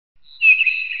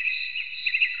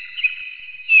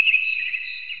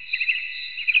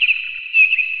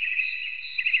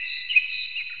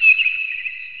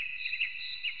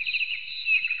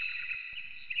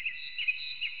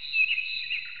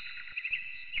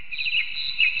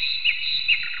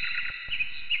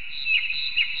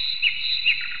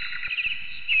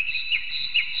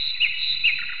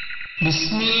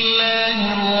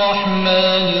বিসমিল্লাহির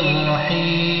রহমানির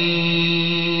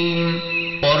রহিম।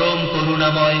 পরম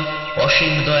করুণাময়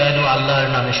অসীম দয়ালু আল্লাহর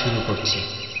নামে শুরু করছি।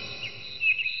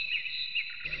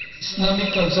 ইসলামিক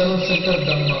কালচারাল সেন্টার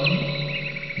দাম্মাম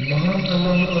মহান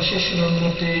আল্লাহর অশেষ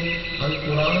রহমতে আল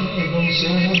কোরআন এবং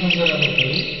সহিহ হাদিসের আলোকে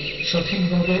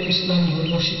সঠিকভাবে ইসলাম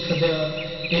ধর্ম শিক্ষা দেওয়া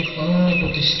এক অনন্য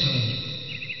প্রতিষ্ঠান।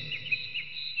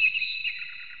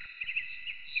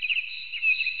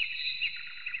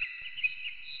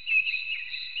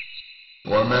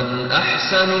 ومن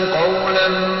أحسن قولا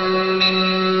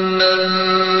ممن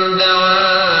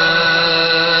دعا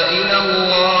إلى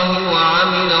الله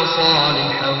وعمل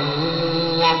صالحا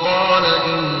وقال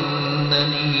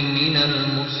إنني من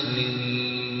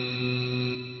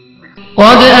المسلمين.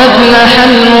 قد أفلح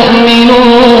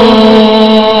المؤمنون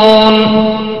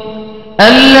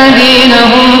الذين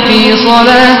هم في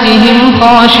صلاتهم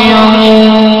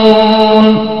خاشعون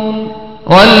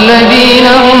والذين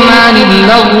هم عن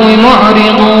اللغو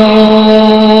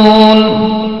معرضون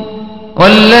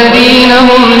والذين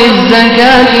هم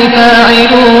للزكاة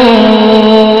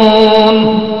فاعلون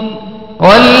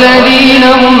والذين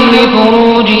هم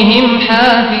لفروجهم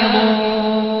حافظون.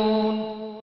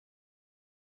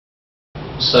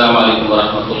 السلام عليكم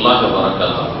ورحمة الله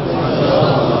وبركاته.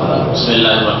 بسم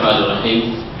الله الرحمن الرحيم.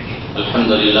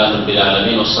 الحمد لله رب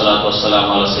العالمين والصلاة والسلام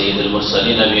على سيد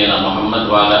المرسلين نبينا محمد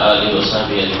وعلى آله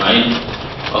وصحبه أجمعين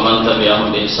ومن تبعهم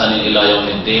بإحسان إلى يوم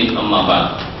الدين. أما بعد،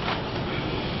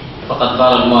 فقد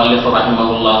قال المؤلف رحمه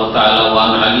الله تعالى: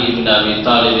 وعن علي بن أبي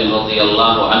طالب رضي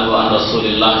الله عنه عن رسول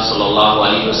الله صلى الله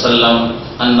عليه وسلم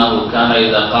أنه كان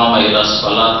إذا قام إلى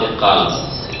الصلاة قال: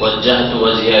 وجهت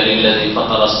وجهي للذي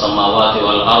فطر السماوات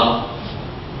والأرض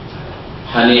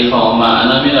حنيفا وما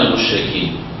أنا من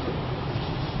المشركين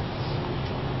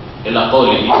إلى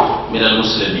قوله من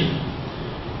المسلمين.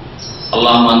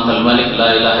 اللهم أنت الملك لا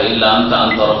إله إلا أنت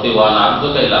أنت ربي وأنا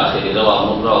عبدك إلى آخره. رواه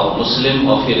مسلم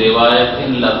وفي رواية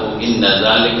له إن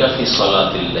ذلك في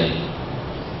صلاة الليل.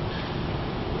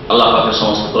 আল্লাহ পাকের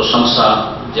সমস্ত প্রশংসা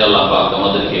যে আল্লাহ পাক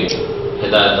আমাদেরকে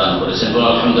হেদায়েত দান করেছেন।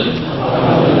 আলহামদুলিল্লাহ।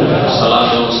 সালাত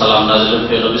এবং সালাম নাযিল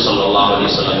হয়ে নবী সাল্লাল্লাহু আলাইহি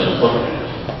ওয়াসাল্লামের উপর,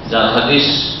 যার হাদিস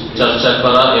চর্চা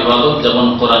করা ইবাদত, যেমন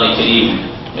কোরআনে কারীম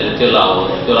এর তেলাওয়াত,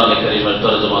 কোরআনে কারীমের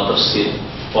তরজমা তাফসীর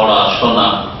পড়া, শোনা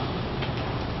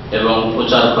এবং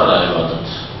প্রচার করা ইবাদত।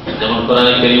 যেমন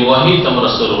কোরআনে কারীম ওয়াহী, তেমন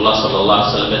রাসূলুল্লাহ সাল্লাল্লাহু আলাইহি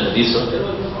ওয়াসাল্লামের হাদিস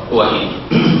ওয়াহী।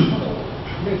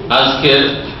 আজকের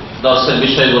দর্শের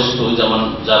বিষয়বস্তু, যেমন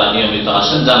যারা নিয়মিত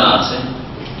আসেন জানা আছে,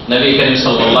 নবী করিম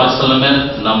সাল্লাল্লাহু আলাইহি ওয়াসাল্লামের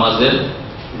নামাজের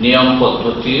নিয়ম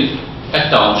পদ্ধতির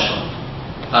একটা অংশ,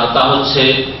 আর তা হচ্ছে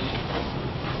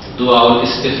দুআউল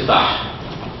ইস্তিফতাহ,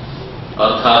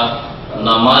 অর্থাৎ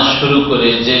নামাজ শুরু করে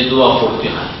যে দোয়া পড়তে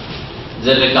হয়,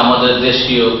 যেটাকে আমাদের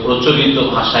দেশীয় প্রচলিত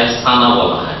ভাষায় সানা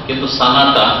বলা হয়, কিন্তু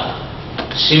সানাটা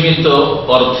সীমিত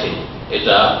অর্থে,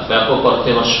 এটা ব্যাপক অর্থে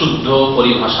বা শুদ্ধ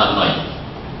পরিভাষা নয়।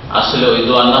 আসলে ওই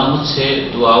দোয়ার নাম হচ্ছে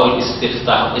দুআউল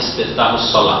ইস্তিফতাহ, ইস্তিফতাহুস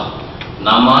সালাত,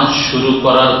 নামাজ শুরু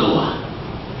করার দোয়া,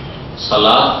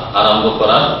 সালাত আরম্ভ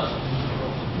করার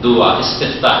দোয়া।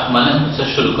 ইস্তিফতাহ মানে হচ্ছে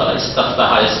শুরু করা,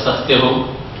 ইস্তাফতাহা ইস্তাফতাহু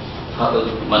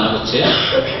মানে হচ্ছে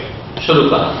শুরু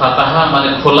করা, ফাতাহা মানে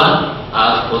খোলা,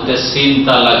 আর ওতে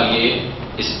সিনটা লাগিয়ে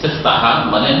ইস্তিফতাহা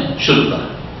মানে শুরু করা,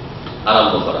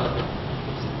 আরম্ভ করা।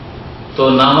 তো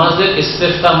নামাজের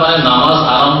ইস্তিফতাহ মানে নামাজ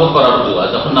আরম্ভ করার দোয়া।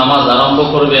 যখন নামাজ আরম্ভ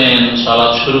করবেন,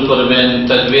 সালাত শুরু করবেন,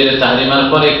 তাকবীরে তাহরিমার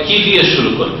পরে কি দিয়ে শুরু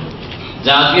করবেন,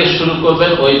 যা দিয়ে শুরু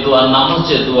করবেন ওই দোয়ার নাম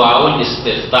হচ্ছে দুআউল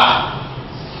ইস্তিফতাহ,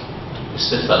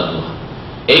 ইস্তিফতার দোয়া।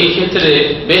 এই ক্ষেত্রে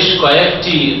বেশ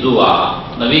কয়েকটি দোয়া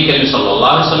নবী করিম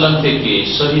সাল্লাল্লাহু আলাইহি ওয়াসাল্লাম থেকে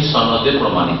সহিহ সনদে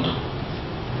প্রমাণিত।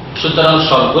 সুতরাং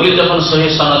সবগুলি যখন সহিহ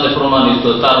সনদে প্রমাণিত,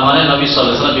 তার মানে নবী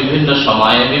সাল্লাল্লাহু আলাইহি ওয়াসাল্লাম বিভিন্ন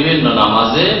সময়ে বিভিন্ন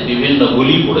নামাজে বিভিন্ন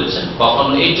গুলি পড়েছেন,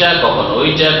 কখনো এইটা, কখনো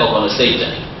ওইটা, কখনো সেইটা।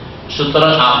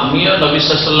 সুতরাং আপনিও নবী সাল্লাল্লাহু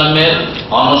আলাইহি ওয়াসাল্লামের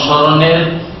অনুসরণের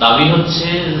দাবি হচ্ছে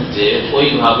যে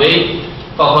ওইভাবেই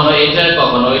কখনো এইটা,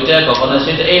 কখনো ওইটা, কখনো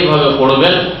সেটা, এইভাবে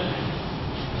পড়বেন,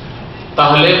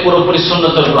 তাহলে পুরোপুরি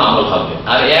সুন্নতের উপর আমল হবে।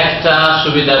 আর একটা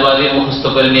সুবিধাবাদী মুখস্থ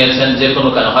করে নিয়েছেন, যে কোনো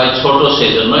কারণে হয় ছোট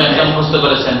সেই জন্য একটা মুখস্থ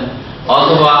করেছেন,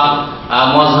 অথবা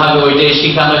মযহাবে ওইটাই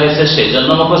শিখানো হয়েছে সেই জন্য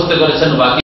মুখস্থ করেছেন,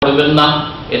 বাকি পড়বেন না,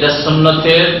 এটা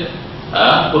সুন্নতের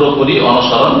পুরোপুরি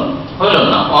অনুসরণ হইল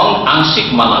না, আংশিক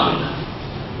মানা হইল,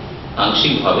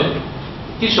 আংশিকভাবে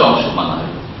কিছু অংশ মানা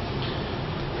হইল।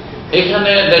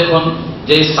 এখানে দেখুন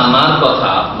যে সানার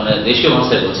কথা, মানে দেশীয়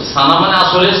ভাষায় বলছে সানা, মানে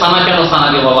আসলে সানা কেন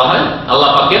সানাকে বলা হয়? আল্লাহ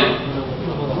পাকের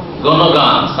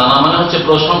গুণগান। সানা মানে হচ্ছে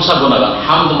প্রশংসা, গুণগান।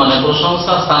 হামদ মানে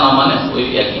প্রশংসা, সানা মানে ওই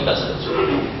একই কাছাকাছি,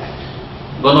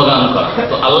 গুণগান করা।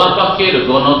 তো আল্লাহ পাকের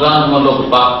গুণগানমূলক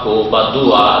বাক্য বা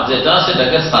দোয়া যেটা,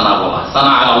 সেটাকে সানা বলা।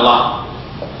 সানা আল্লাহ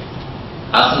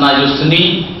আসনা ইউসনি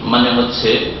মানে হচ্ছে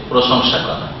প্রশংসা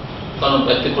করা। কোন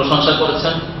ব্যক্তি প্রশংসা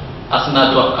করেছেন,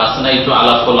 আসনাইতু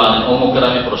আলা ফুলান, অমুকের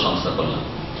আমি প্রশংসা করলাম।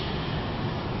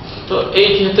 তো এই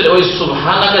ক্ষেত্রে ওই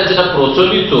সুবহানাকা যেটা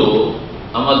প্রচলিত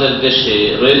আমাদের দেশে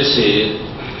রয়েছে,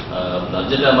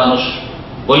 যেটা মানুষ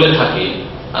বলে থাকে,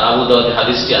 আর আবু দাউদে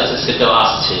হাদিসটি আছে সেটাও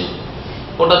আসছে,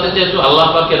 ওটাতে যেহেতু আল্লাহ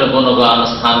পাকের গুণগান,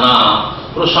 সানা,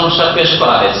 প্রশংসা পেশ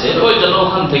করা হয়েছে, ওই জন্য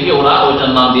ওখান থেকে ওরা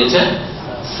ওইটার নাম দিয়েছে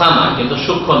সানা। কিন্তু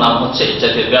সূক্ষ্ম নাম হচ্ছে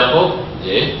এটাতে ব্যাপক,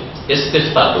 যে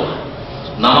ইস্তিফতার দোয়া,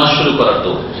 নামাজ শুরু করার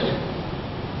দোয়া।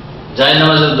 জায়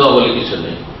নামাজের দোয়া বলে কিছু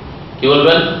নেই। কি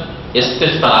বলবেন?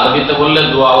 ইস্তিফতার। আরবিতে বললে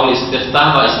দোয়া উল ইস্তিফতাহ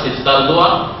বা ইস্তিফতার দোয়া,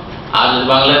 আর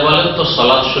বাংলায় বলেন তো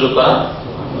সালাত শুরু করার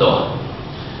দোয়া।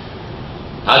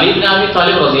 আলী ইবনে আবি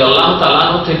তালিব রাদিয়াল্লাহু তাআলা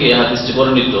আনহু থেকে এই হাদিসটি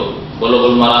বর্ণিত,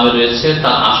 বুলুগুল মারামে রয়েছে।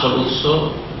 তার আসল উৎস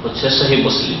হচ্ছে সহিহ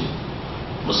মুসলিম,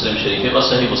 মুসলিম শরীফে বা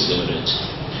সহিহ মুসলিমে রয়েছে।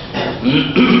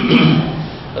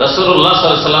 রাসূলুল্লাহ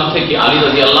সাল্লাল্লাহু আলাইহি ওয়াসাল্লাম থেকে আলী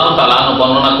রাদিয়াল্লাহু তাআলা আনহু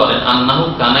বর্ণনা করেন, আন্নাহু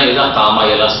কানা ইযা কামা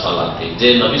ইলা সালাতি, যে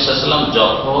নবী সাল্লাল্লাহু আলাইহি ওয়াসাল্লাম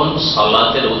যখন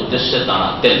সালাতের উদ্দেশ্যে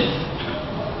দাঁড়াতেন,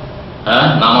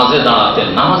 নামাজে দাঁড়াতেন,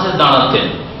 নামাজে দাঁড়াতেন,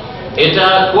 এটা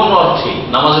কোন অর্থে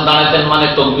নামাজে দাঁড়াতেন? মানে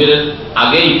তাকবীরের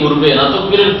আগেই, পূর্বে না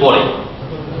তাকবীরের পরে?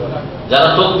 যারা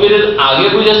তাকবীরের আগে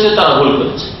বুঝেছে তারা ভুল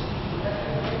করেছে,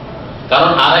 কারণ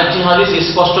আর একটি হাদিস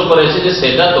স্পষ্ট করেছে যে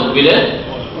সেটা তাকবীরে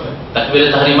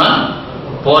তাহরিমা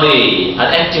পরে, আর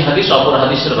একটি হাদিস অপর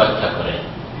হাদিসের ব্যাখ্যা করে।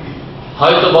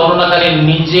 হয়তো বর্ণনাকারী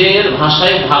নিজের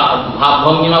ভাষায় ভাব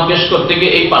ভঙ্গিমা পেশ করতে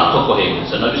গিয়ে এই পার্থক্য হয়ে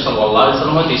গেছে। নবী সাল্লাল্লাহু আলাইহি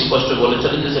ওয়াসাল্লাম হয়তো স্পষ্ট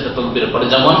বলেছিলেন যে সেটা তাকবীরের পরে।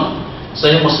 যেমন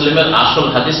সহিহ মুসলিমের আসল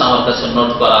হাদিস আমার কাছে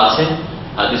নোট করা আছে,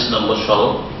 হাদিস নম্বর সহ,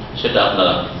 সেটা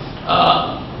আপনারা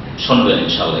শুনবেন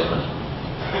ইনশাআল্লাহ এখানে।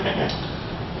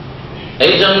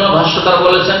 এই জন্য ভাষ্যকার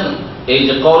বলেছেন, এই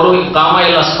যে কওলু কামা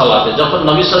ইলা সালাতে, যখন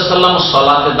নবী সাল্লাল্লাহু আলাইহি ওয়াসাল্লাম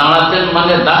সালাতে দাঁড়াতেন,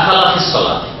 মানে দাখালা ফিস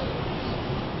সালাতে,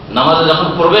 নামাজে যখন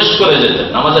প্রবেশ করে যেতেন,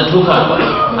 নামাজে ঢোকার পরে।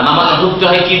 নামাজে ঢুকতে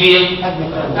হয় কি দিয়ে?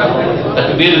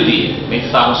 তাকবীর দিয়ে।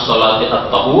 মিফতাহুস সালাতি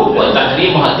আত-তাহুর ওয়া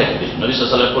তাহরিমুহা তাকবীর। নবী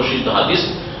সাল্লাল্লাহু আলাইহি ওয়াসাল্লামের প্রসিদ্ধ হাদিস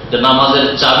যে নামাজের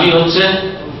চাবি হচ্ছে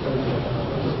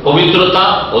পবিত্রতা,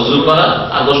 ওযু করা,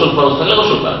 আর গোসল ফরজ থাকলে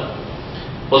গোসল করা,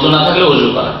 ওযু না থাকলে ওযু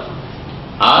করা।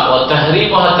 আর ওয়া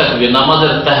তাহরিমুহা তাকবীর,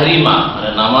 নামাজের তাহরিমা মানে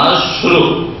নামাজ শুরু,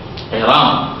 ইহরাম,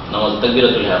 নামাজ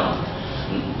তাকবীরাতুল ইহরাম।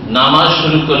 নামাজ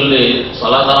শুরু করলে,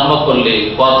 সালাত আরম্ভ করলে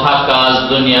কথা কাজ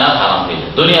দুনিয়ার হারাম হয়ে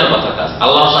যায়। দুনিয়ার কথা কাজ,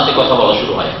 আল্লাহর সাথে কথা বলা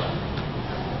শুরু হয়।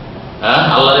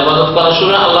 আল্লাহর ইবাদত করা শুরু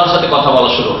হয়, আল্লাহর সাথে কথা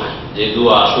বলা শুরু হয়। যে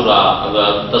দুয়া, সূরা,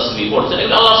 তাসবিহ পড়ছেন,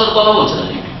 এগুলো আল্লাহর সাথে কথা বলছেন।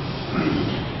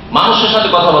 মানুষের সাথে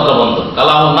কথাবার্তা বন্ধ,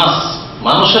 কালামুন নাস,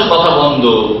 মানুষের কথা বন্ধ,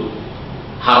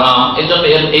 হারাম। এই জন্য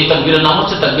এই তাকবীরের নাম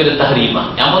হচ্ছে তাকবীরে তাহরিমা।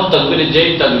 এমন তাকবীর যে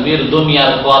তাকবীর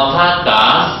দুনিয়ার কথা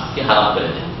কাজকে হারাম করে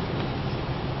দেয়।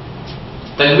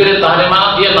 তাকবীরে তাহরিমা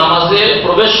দিয়ে নামাজে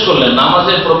প্রবেশ করলেন,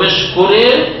 নামাজে প্রবেশ করে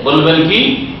বলবেন কি?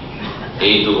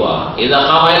 এই দোয়া, ইযা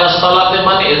কামা ইলা সালাতে,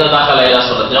 মানে ইযা দাখালা ইলা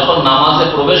সালাতে, যখন নামাজে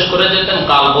প্রবেশ করে যেতেন,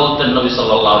 কাল বলতেন নবী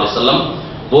সাল্লাল্লাহু আলাইহি সাল্লাম,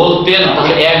 বলতেন।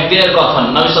 তাহলে একদিনের কথা,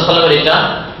 নবী সাল্লাল্লাহু আলাইহি সাল্লামের এটা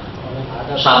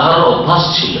সাধারণ অভ্যাস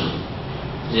ছিল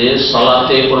যে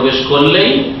সালাতে প্রবেশ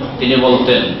করলেই তিনি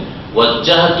বলতেন,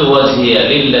 ওয়াজ্জাহতু ওয়াজহিয়া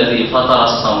লিল্লাযী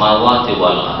ফাতারাস সামাওয়াতি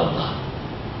ওয়াল আরদা।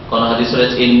 কোন হাদিস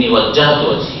রয়েছে ইন্নী ওয়াজ্জাহতু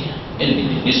ওয়াজহিয়া, ইন্নী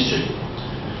নিশ্চয়ই,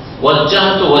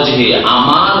 ওয়াজ্জাহতু ওয়াজহিয়া,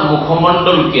 আমার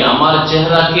মুখমণ্ডলকে, আমার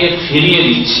চেহারাকে ফিরিয়ে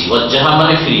দিচ্ছি। ওয়াজ্জাহা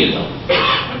মানে ফিরিয়ে দাও,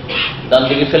 ডান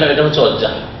দিকে ফেলা, এটা হচ্ছে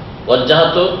ওয়াজ্জাহা।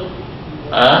 ওয়াজ্জাহতু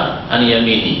আন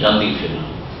ইয়ামিনি, ডান দিকে ফেলা,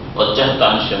 ওয়াজ্জাহতু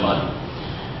আন শিমালি।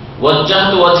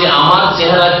 ওয়াজ্জাহতু ওয়াজহি, আমার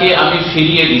চেহারাকে আমি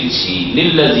ফিরিয়ে দিচ্ছি,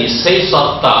 লিল্লাযী, সেই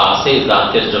সত্তা, সেই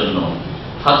জাতের জন্য,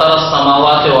 ফাতারাস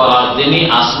সামাওয়াতি ওয়াল আরদ, যিনি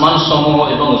আসমান সমূহ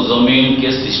এবং জমিনকে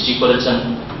সৃষ্টি করেছেন।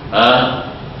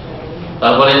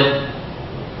 তারপরে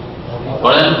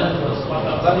পড়েন,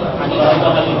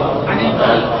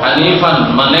 হানিফান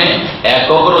মানে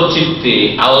একগ্র চিত্তে,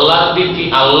 আল্লাহর দিকে,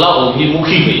 আল্লাহ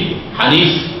অভিমুখী হয়ে।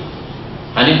 হানিফ,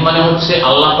 হানিফ মানে হচ্ছে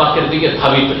আল্লাহ পাকের দিকে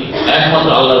ধাবিত হয়ে, একমাত্র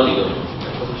আল্লাহর দিকে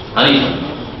হানিফ।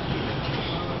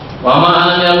 ওয়া মা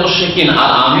আনা মিনাল মুশরিকিন,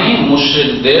 আর আমি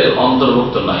মুশরিকদের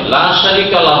অন্তর্ভুক্ত নই। লা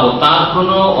শারিকা লাহু, তার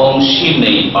কোনো অংশী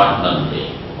নেই, পার্টনার নেই।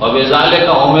 ওয়া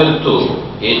বিযালিকা উমিরতু,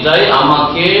 এটাই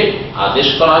আমাকে আদেশ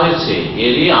করা হয়েছে,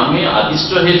 এরই আমি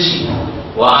আদিষ্ট হয়েছি।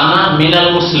 ওয়া আনা মিনাল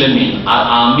মুসলিমিন, আর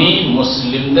আমি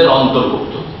মুসলিমদের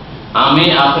অন্তর্ভুক্ত। আমি,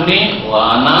 আপনি, ওয়া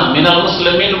আনা মিনাল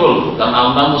মুসলিমিন বলবো, কারণ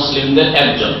আমরা মুসলিমদের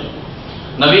একজন।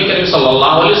 নবী করিম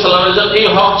সাল্লাল্লাহু আলাইহি ওয়াসাল্লামের জন্য এই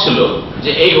হক ছিল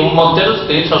যে এই উম্মতের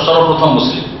তিনি সর্বপ্রথম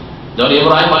মুসলিম। যেমন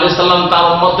ইব্রাহিম আলাইহিস সালাম তার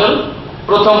উম্মতের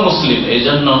প্রথম মুসলিম। এই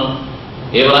জন্য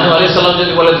ইব্রাহিম আলাইহিস সালাম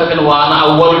যদি বলে থাকেন ওয়া আনা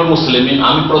আউয়ালুল মুসলিমিন,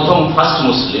 আমি প্রথম, ফার্স্ট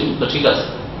মুসলিম, তো ঠিক আছে।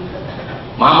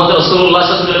 মুহাম্মদ রাসূলুল্লাহ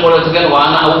সাল্লাল্লাহু আলাইহি ওয়াসাল্লাম বলে থাকেন ওয়া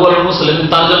আনা আউয়ালুল মুসলিমিন,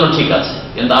 তার জন্য ঠিক আছে।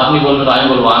 কিন্তু আপনি বলবেন, আমি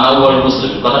বলবো আনা আউয়াল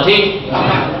মুসলিম, কথা ঠিক?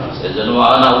 সেজন্য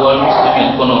আনা আউয়াল মুসলিম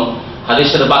কোন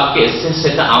হাদিসের বাক্যে এসেছে,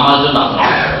 সেটা আমার জন্য আপনার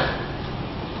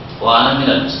ও আনা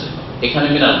মিনাল মুসলিম, এখানে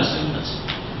মিনাল মুসলিম আছে।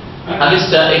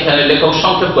 হাদিসটা এখানে লেখক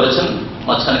সংক্ষেপ করেছেন,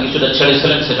 মাঝখানে কিছুটা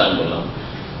ছেড়েছিলেন, সেটা আমি বললাম।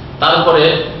 তারপরে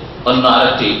অন্য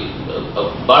আরেকটি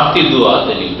বাড়তি দোয়া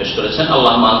তিনি পেশ করেছেন,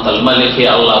 আল্লাহ আনতাল মালিক, হে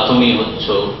আল্লাহ তুমি হচ্ছ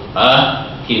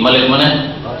কি মালিক মানে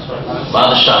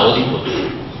বাদশাহ, অধিপতি।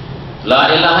 লা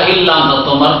ইলাহা ইল্লা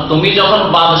আনতা, তুমি যখন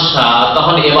বাদশাহ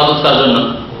তখন ইবাদত কার জন্য?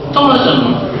 তোমার জন্য।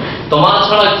 তোমার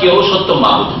ছাড়া কেউ সত্য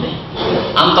মাবুদ নেই।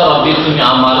 আনতা রাব্বি, তুমি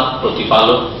আমার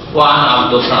প্রতিপালক। ওয়া আনা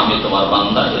আবদুকা, আমি তোমার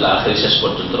বান্দা। ইলা আখির, শেষ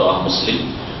পর্যন্ত। রাওয়াহ মুসলিম,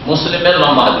 মুসলিমের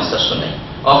লম্বা হাদিসটা শুনে।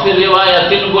 অফি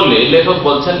রিওয়ায়াতিন বলে লেখক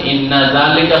বলছেন ইন্না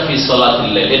যালিকা ফি সালাতিল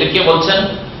লাইল। এটা কে বলছেন?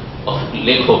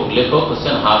 লেখক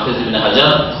হচ্ছেন হাফেজ ইবনে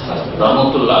হাজার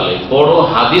রাহমাতুল্লাহ আলাইহি, বড়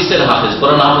হাদিসের হাফেজ,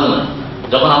 কোরআন হাফেজ না।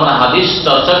 যখন আমরা হাদিস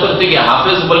চর্চা করতে গিয়ে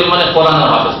হাফেজ বলি মানে কোরআনের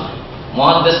হাফেজ।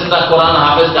 মুহাদ্দিসরা কোরআন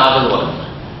হাফেজকে হাফেজ বলেন না,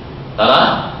 তারা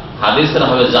হাদিসের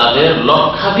হাফেজ, যাদের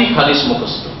লক্ষাধিক হাদিস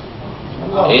মুখস্থ।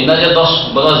 এই না যে 10,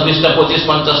 20টা, 25,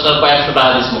 50টা, কয়েকশোটা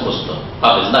হাদিস মুখস্থ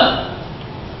হাফেজ না।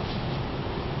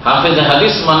 হাফেজ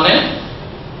হাদিস মানে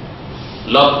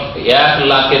 1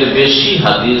 লাখের বেশি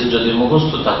হাদিস যদি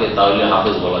মুখস্থ থাকে তাহলে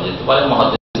হাফেজ বলা যেতে পারে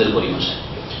মুহাদ্দিসের পরিভাষায়।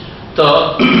 তো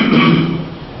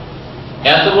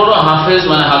এত বড় হাফেজ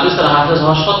মানে হাদিসের হাফেজ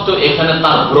হওয়া সত্ত্বেও এখানে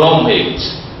তার ভ্রম হয়ে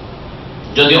গেছে।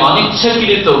 যদি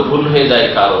অনিচ্ছাকৃত ভুল হয়ে যায়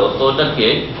কারো, তো ওটাকে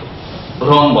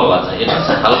ভ্রম বলা যায়। এটা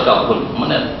হচ্ছে হালকা ভুল,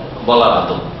 মানে বলার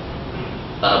আদব,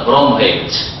 তার ভ্রম হয়ে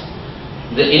গেছে।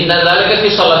 যে ইন্না যালিকা ফি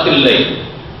সালাতিল লাইল,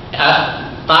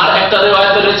 তার একটা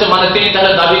রিওয়ায়াতে রয়েছে, মানে তিনি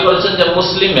তাহলে দাবি করেছেন যে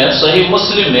মুসলিমের, সহিহ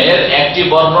মুসলিমের একটি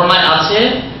বর্ণনায় আছে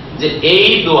যে এই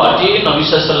দোয়াটি নবী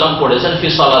সাল্লাল্লাহু আলাইহি ওয়াসাল্লাম পড়েছেন ফি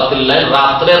সালাতিল লাইল,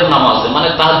 রাতের নামাজে, মানে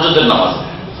তাহাজ্জুদের নামাজে।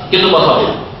 কিন্তু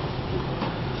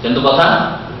কথা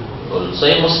বল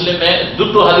সহিহ মুসলিমে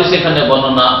দুটো হাদিস এখানে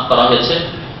বর্ণনা করা হয়েছে।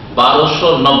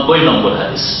 1290 নম্বর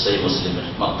হাদিস সহিহ মুসলিমের,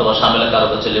 মাক্তাবা শামিলে কারো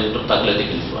কাছে ল্যাপটপ থাকলে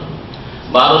দেখে নিতে পারেন।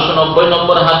 1290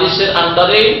 নম্বর হাদিসের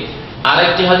আন্ডারে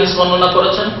আরেকটি হাদিস বর্ণনা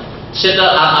করেছেন, সেটা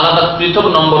আলাদা পৃথক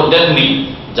নম্বর দেননি।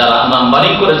 যারা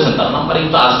নাম্বারিং করেছেন, তার নাম্বারিং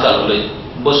তো আজকাল হলে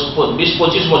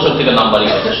 20-25 বছর থেকে নাম্বারিং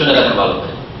হয়েছে, শুনে রাখেন ভালো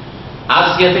করে।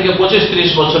 আজকে থেকে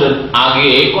 25-30 বছরের আগে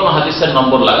কোন হাদিসের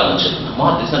নম্বর লাগানো ছিল না।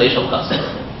 মুহাদ্দিসরা এইসব কাজ,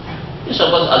 এসব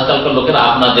কাজ আজকালকার লোকেরা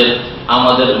আপনাদের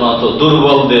আমাদের মতো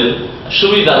দুর্বলদের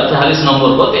সুবিধার্থে হাদিস নম্বর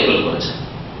করতে এগুলো করেছে।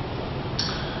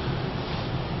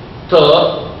 তো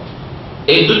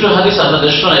এই দুটো হাদিস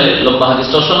আপনাদের শোনালে, লম্বা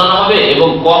হাদিসটা শোনানো হবে এবং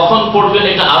কখন পড়বেন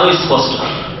এটা আরো স্পষ্ট।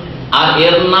 আর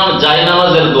এর নাম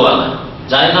জায়নামাজের দোয়া না।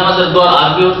 জায়নামাজের দোয়া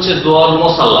আরবি হচ্ছে দোয়াল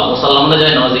মুসাল্লা। মুসাল্লা মানে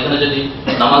জায়নামাজ। এখানে যদি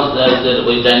নামাজ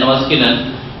ওই জায়নামাজ কিনেন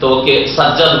তো ওকে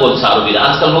সাজ্জাদ বলছে আরবিরা,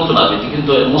 আজকাল নতুন আরবিতে,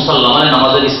 কিন্তু মুসাল্লা মানে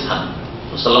নামাজের স্থান।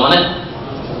 মুসাল্লা মানে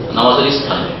নামাজের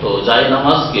স্থান। তো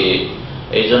জায়নামাজকে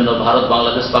এই জন্য ভারত,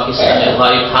 বাংলাদেশ, পাকিস্তানে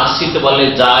ভাই ফার্সিতে বলে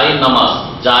জায় নামাজ।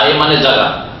 জায় মানে জায়গা,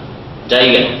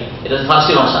 জায়গা, এটা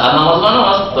ফার্সি ভাষা। আর নামাজ মানে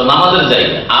নামাজ, তো নামাজের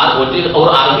জায়গা। আর ওর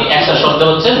আরবি একটা শব্দ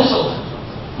হচ্ছে মুসাল্লা।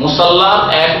 মুসাল্লার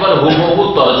একবার হুবহু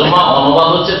তর্জমা অনুবাদ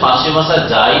হচ্ছে ফার্সি ভাষায়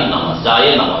জায় নামাজ,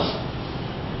 জায়ে নামাজ।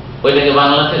 ওইটাকে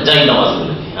বাংলাতে জাই নামাজ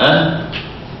বলে দিই, হ্যাঁ,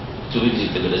 চুরি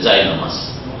জিততে গেলে জাই নামাজ,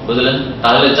 বুঝলেন?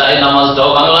 তাহলে জাই নামাজটাও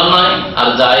বাংলার নয়, আর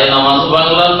জায়ে নামাজ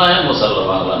বাংলার নয়, মুসাল্লা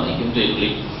বাংলা নয়, কিন্তু এগুলি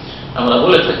আমরা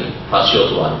বলে থাকি ফার্সি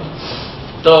অথবা আরবি।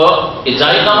 তো এই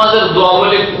জাই নামাজের দোয়া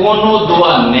বলে কোনো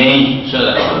দোয়া নেই।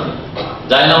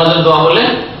 জাই নামাজের দোয়া বলে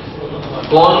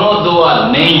কোনো দোয়া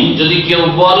নেই। যদি কেউ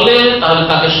বলে তাহলে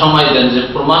তাকে সময় দেন, যে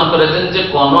প্রমাণ করে দেন যে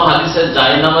কোন হাদিসে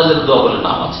জাই নামাজের দোয়া বলে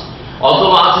নাম আছে।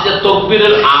 অথবা আছে যে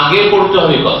তকবীরের আগে পড়তে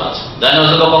হবে, কথা আছে। জাই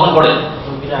নামাজের দোয়া কখন পড়ে?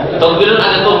 তকবীরের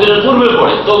আগে, তকবীরের পূর্বে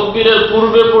পড়ে। তকবীরের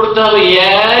পূর্বে পড়তে হবে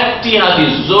একটি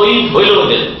হাদিস জয়ীফ হইলেও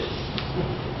দেন,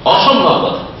 অসম্ভব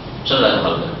কথা। সেটা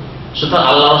ভালো করে। সুতরাং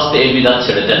আল্লাহর রাস্তায় এই বিধান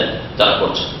ছেড়ে দেন যারা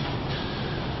করছেন।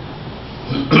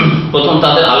 প্রথম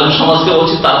তাদের আলেম সমাজকে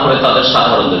বলছি, তারপরে তাদের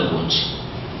সাধারণদের বলছি।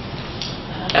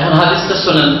 এখন হাদিসটা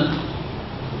শুনেন।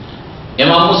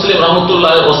 ইমাম মুসলিম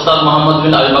রাহমাতুল্লাহ ওস্তাদ মুহাম্মদ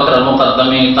বিন আবি বকর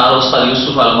আল-মুকদ্দমি, তার ওস্তাদ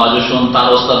ইউসুফ আল-মাজুশুন, তার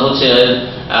ওস্তাদ হচ্ছে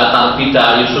তার পিতা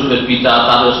ইউসুফের পিতা,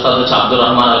 তার ওস্তাদ হচ্ছে আব্দুর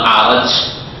রহমান আল-আরাজ,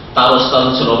 তার ওস্তাদ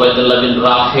হচ্ছে উবাইদুল্লাহ বিন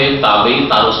রাফে তাবেঈ,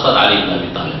 তার ওস্তাদ আলী ইবনে আবি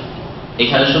তালেব।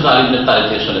 এখানে শুধু আলী ইবনে তালেব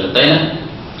থেকে শুনলেন, তাই না?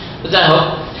 যাই হোক,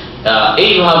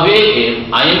 এইভাবে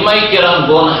আইম্মায়ে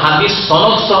কেরামগণ হাদিস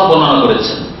সনদ সহ বর্ণনা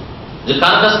করেছেন যে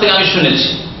কার কাছ থেকে আমি শুনেছি।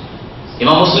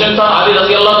 ইমাম মুসলিম তো আলী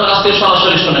রাদিয়াল্লাহু তাআলার কাছ থেকে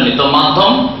সরাসরি শুনেনি, তো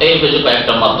মাধ্যম এই যে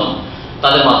কয়েকটা মাধ্যম,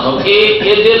 তাদের মাধ্যম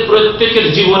এদের প্রত্যেকের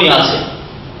জীবনী আছে।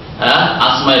 হ্যাঁ,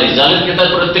 আসমায়ে রিজালের কিতাব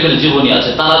প্রত্যেকের জীবনী আছে।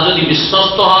 তারা যদি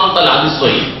বিশ্বস্ত হন তাহলে হাদিস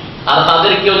সহিহ, আর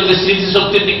তাদের কেউ যদি স্মৃতি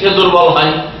শক্তির দিক থেকে দুর্বল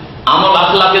হয় আমল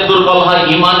আখলাকে দুর্বল হয়,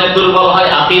 ইমানে দুর্বল হয়,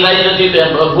 আকীদায় যদি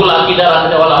ভুল আকীদা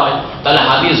রাখতে বলা হয় তাহলে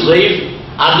হাদিস যঈফ,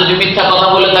 আর যদি মিথ্যা কথা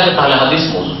বলে থাকে তাহলে হাদিস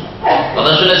মওযূ।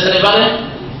 কথা শুনেছেন? এবারে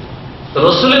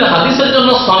রাসূলের হাদিসের জন্য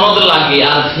সনদ লাগে,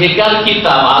 আর ফিকার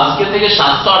কিতাব আজকে থেকে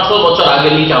 700-800 বছর আগে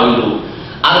লেখা হইল,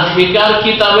 আর ফিকার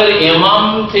কিতাবের ইমাম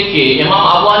থেকে ইমাম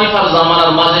আবু হানিফার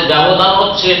জামানার মাঝে ব্যবধান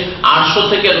হচ্ছে 800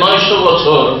 থেকে 900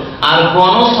 বছর, আর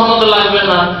কোন সনদ লাগবে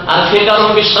না, আর ফিকারও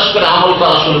বিশ্বাস করে আমল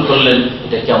করা শুরু করলেন।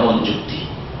 এটা কেমন যুক্তি?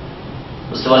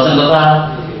 বুঝতে পারছেন কথা?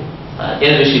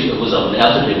 এর বেশি তো বুঝাবো না,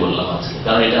 এতটাই বললাম আজকে,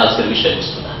 কারণ এটা আজকের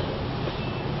বিষয়বস্তু না।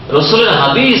 রাসূলের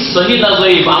হাদিস সহিহ না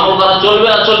যঈফ আমল করা চলবে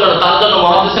না চলবে না, তার জন্য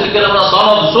মুহাদ্দিসিন কিরামরা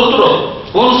সনদ, সূত্র,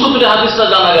 কোন সূত্রে হাদিসটা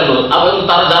জানা গেল এবং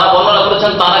তারা যারা বর্ণনা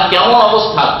করেছেন তারা কেমন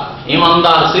অবস্থা,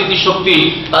 ইমানদার, স্মৃতিশক্তি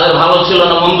তাদের ভালো ছিল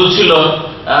না মন্দ ছিল,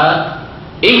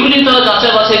 এইগুলি তারা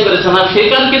যাচাই বাছাই করেছেন। আর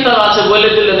ফিকার কিতাব আছে বলে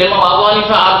দিলেন ইমাম আবু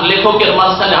হানিফা আর লেখকের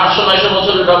মাঝখানে 800-900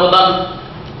 বছরের ব্যবধান,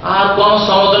 আর কোন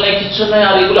সনদ নেই, কিছু নেই,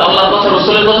 আর এগুলো আল্লাহর কথা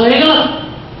রাসূলের কথা হয়ে গেল।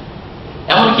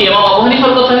 এমনকি ইমাম আবু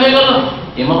হানিফার কথা হয়ে গেল।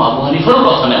 ইমাম আবু হানিফারও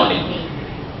কথা নেই অনেকগুলি,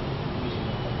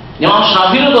 ইমাম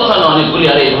শাফিরও কথা নেই অনেকগুলি,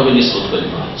 আর এইভাবে নিষ্পত্তি করে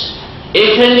দেওয়া হয়েছে।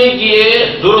 এখানে গিয়ে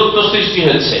দূরত্ব সৃষ্টি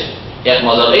হচ্ছে, এক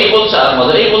মাযহাব এই বলছে, আর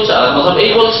মাযহাব এই বলছে, আর মাযহাব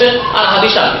এই বলছে, আর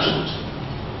হাদিস আর কিছু বলছে।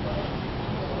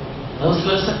 বুঝতে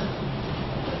পারছেন?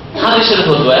 হাদিসের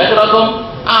ফতোয়া একরকম,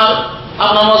 আর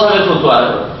আপনার মাযহাবের ফতোয়া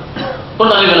আরেকরকম।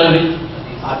 কোনটা নেবেন আপনি?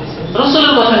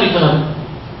 রাসূলের কথা নিতে হবে।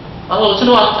 আল্লাহ বলছেন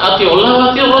আতিউল্লাহ ওয়া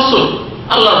আতিউর রাসূল,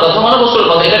 আল্লাহর কথা মানে রাসূলের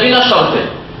কথা, এটা বিনা শর্তে।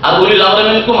 আর উলিল আমরি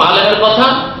মিনকুম, আলেমের কথা,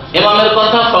 ইমামের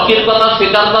কথা, ফকির কথা,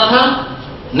 ফিকার কথা,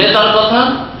 নেতার কথা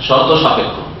শর্ত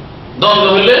সাপেক্ষ। দ্বন্দ্ব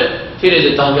হলে ফিরে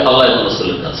যেতে হবে আল্লাহ এবং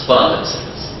রাসূলের কাছে, কোরআন হাদিসের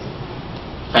কাছে।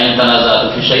 ফাইন তানাযাতু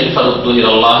ফি শাইইন ফারুদ্দুহু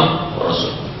ইলাল্লাহি ওয়া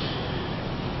রাসূল।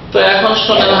 তো এখন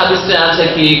শুনেন হাদিসে আছে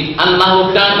কি, আন্নাহু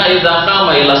কানা ইযা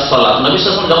কামা ইলা সালাত, নবী সাল্লাল্লাহু আলাইহি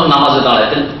ওয়াসাল্লাম যখন নামাজে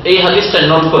দাঁড়াতেন। এই হাদিসটা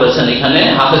নোট করেছেন এখানে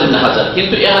হাফেজ ইবনে হাজার,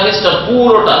 কিন্তু এই হাদিসটা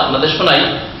পুরোটা আপনাদের শোনাই,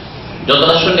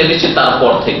 যতটা শুনে দিচ্ছি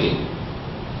তারপর থেকে।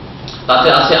 তাতে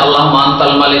আছে আল্লাহুম্মা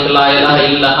আনতাল মালিক লা ইলাহা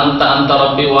ইল্লা আনতা আনতা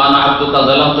রাব্বি ওয়া আনা আবদুকা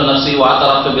যালামতু নাফসি ওয়া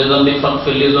আতারাফতু বিযামবি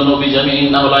ফাগফির লি যুনুবি জামিই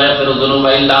ইন্নাহু লা ইয়াগফিরু যুনুবা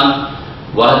ইল্লা আনতা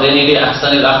ওয়াহদিনি লি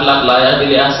আহসানিল আখলাক লা ইয়াহদি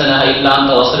লি আহসানিহা ইল্লা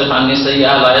আনতা ওয়াসরিফ আন্নি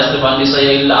সাইয়্যাহা লা ইয়াসরিফ আন্নি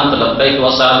সাইয়্যাহা ইল্লা আনতা লাব্বাইক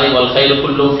ওয়া সা'দাইক ওয়াল খায়রু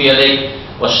কুল্লুহু ফি ইয়াদাইক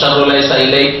ওয়াশ শাররু লাইসা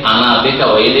ইলাইক আনা বিকা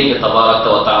ওয়া ইলাইকা তাবারাকতা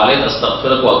ওয়া তাআলাইতা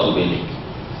আস্তাগফিরুকা ওয়া আতুবু ইলাইক।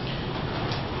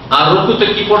 আর রুকুতে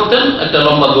কি পড়তেন? একটা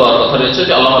লম্বা দোয়ার কথা রয়েছে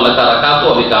যে আল্লাহুম্মা লাকা রাকাতু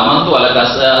ওয়া বিকা আমানতু ওয়া লাকা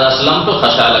আসলামতু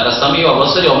খাশা লাকা সামি ওয়া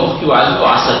বাসারি ওয়া মুখি ওয়া আযমু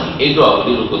ওয়া আসাবি। এই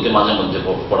দোয়াগুলি রুকুতে মাঝে মধ্যে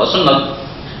পড়া সুন্নাত।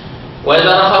 ওয়া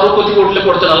ইযা রাফা রুকুতে উঠলে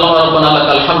পড়তেন আল্লাহুম্মা রাব্বানা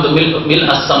লাকাল হামদু মিল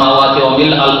আস-সামাওয়াতি ওয়া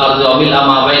মিল আল-আরদি ওয়া মিল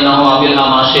মা বাইনাহুমা ওয়া মিল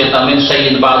মা শি'তা মিন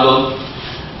শাইইন বা'দু।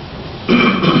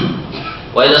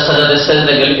 ওয়া ইযা সাজাদা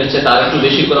সাজদা গেছে তার একটু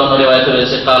বেশি করে অন্য রিওয়ায়াতে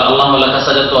রয়েছে কাল আল্লাহুম্মা লাকা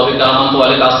সাজাদতু ওয়া বিকা আমানতু ওয়া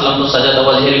লাকা আসলামতু সাজাদা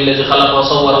ওয়াজহিল্লাযী খালাকা ওয়া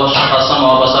সাওয়ারা ওয়া শাক্কা আস-সামা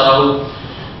ওয়া বাসারাহু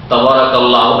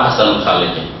তাবারাকাল্লাহু আহসানুল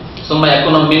খালিকিন। সুম্মা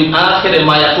ইয়াকুনু মিন আখিরি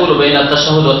মা ইয়াকুলু বাইনা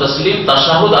তাশাহুদ ওয়া তাসলিম,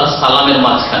 তাশাহুদ আর সালামের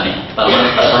মাঝখানে, তার মানে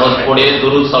তাশাহুদ পড়ে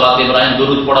দুরূদ সালাত ইব্রাহিম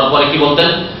দুরূদ পড়ার পরে কি বলতেন?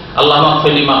 আল্লাহুম্মা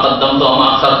ইগফির লি মা কাদ্দামতু ওয়া মা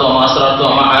আখারতু ওয়া মা আসরারতু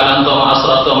ওয়া মা আ'লানতু ওয়া মা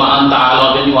আসরারতু ওয়া মা আনতা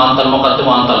আ'লামু বিহি ওয়া আনতাল মুকাদ্দিম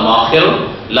ওয়া আনতাল মুআখির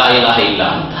লা ইলাহা ইল্লা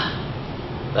আনতা।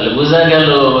 তাহলে বোঝা গেল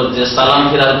যে সালাম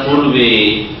ফেরার পূর্বে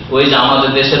ওই যে আমাদের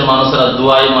দেশের মানুষরা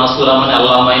দুআই মাসুরা মানে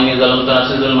আল্লাহুম্মা ইন্নী যালামতু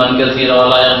নাফসি যুলমান কাসীরা ওয়া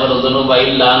লা ইয়াগফিরু যুনুবা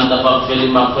ইল্লা আনতা ফাগফির লি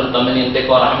মাগফিরাতাম মিন ইনদিকা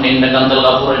ওয়ারহামনি ইন্নাকা আনতাল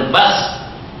গাফুরুর রহিম, বাস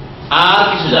আর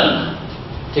কিছু জানেন না,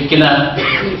 ঠিক কিনা?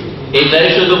 এটাই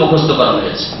শুধু মুখস্থ করা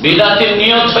হয়েছে। বিদাতের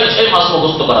নিয়ত হয়েছে মাস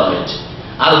মুখস্থ করা হয়েছে,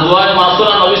 আর দুআই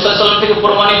মাসুরা নবী সাল্লাল্লাহু আলাইহি ওয়াসাল্লাম থেকে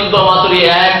প্রমাণিত দোয়া মাত্র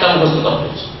একটা মুখস্থ করা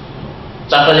হয়েছে।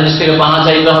 চারটা জিনিস থেকে পানা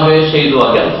চাইতে হবে, সেই দোয়া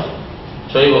গেল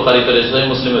সহিহ বুখারীতে রয়েছে, সহিহ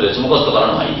মুসলিমে রয়েছে, মুখস্থ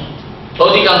করানো হয়নি।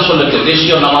 অধিকাংশ লোকের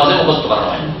দেশীয় নামাজে মুখস্থ করানো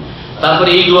হয়নি। তারপরে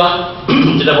এই দোয়া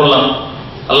যেটা বললাম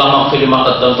আল্লাহুম্মা ইগফির লি মা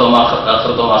কাদ্দামতু ওয়া মা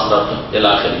আখারতু ওয়া মা আসরারতু ইলা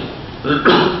আখিরি।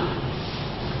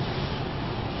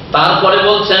 তারপরে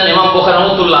বলছেন ইমাম বুখারী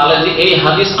রাহমাতুল্লাহ আলাইহি এই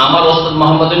হাদিস আমার ওস্তাদ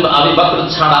মুহাম্মদ ইবনে আবি বকর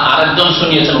ছাড়া আরেকজন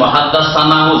শুনিয়েছেন, ওয়া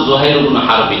হাদাসানাহু যুহাইর ইবনে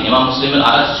হারব। ইমাম মুসলিমের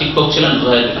আরেক শিক্ষক ছিলেন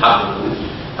যুহাইর ইবনে হারব।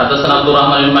 হাদাসানা আব্দুর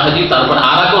রহমান ইবনে মাহদি, তারপর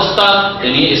আরেক ওস্তাদ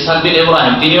তিনি ইসহাক বিন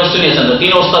ইব্রাহিম, তিনিও শুনিয়েছেন।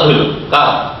 তিন ওস্তাদ হলো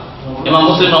কার? ইমাম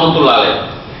মুসলিম রাহমাতুল্লাহ আলাইহি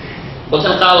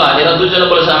বলছেন কালা, এরা দুজনে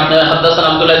বলেছেন হাদাসানা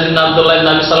আব্দুল্লাহ ইবনে আব্দুল্লাহ ইবনে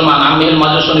আবি সালমান আমিল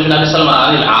মাজুসুন ইবনে আবি সালমান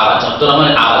আনিল আরাজ, আব্দুর রহমান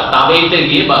আরাজ তাবেঈতে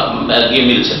গিয়ে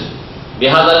মিলছেন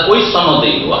বিহাদার ওই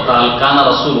সনদে। ওয়াকাল কানা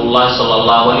রাসূলুল্লাহ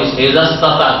সাল্লাল্লাহু আলাইহি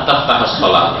ইস্তাফতাহ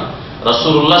সালাত,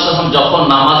 রাসূলুল্লাহ সাল্লাল্লাহু আলাইহি ওয়াসাল্লাম যখন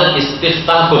নামাজের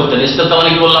ইস্তিফতাহ করতেন, ইস্তিফতাহ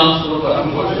মানে কি বললাম?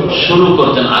 শুরু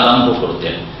করতেন, আরম্ভ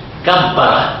করতেন।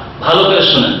 কাব্বারা, ভালো করে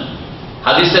শুনেন,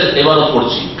 হাদিসের এবারও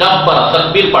পড়ছি, কাব্বারা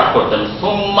তাকবীর পাঠ করতেন।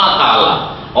 সুম্মা কালা,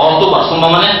 অতঃপর, সুম্মা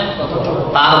মানে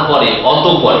তারপরে,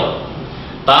 অতঃপরে,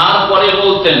 তারপরে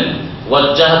বলতেন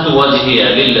ওয়াজ্জাহতু ওয়াজহিয়া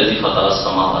লিল্লাযী ফাতারাস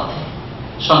সামাওয়াতি,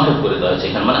 সংক্ষেপ করে দেওয়া হয়েছে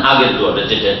এখানে, মানে আগের দোয়াটা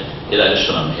যেটা এর আগে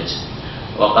শোনানো হয়েছে।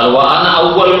 ওয়াকাল ওয়া আনা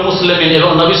আউয়ালুল মুসলিমিন, এবং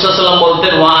নবী সাল্লাল্লাহু আলাইহি ওয়াসাল্লাম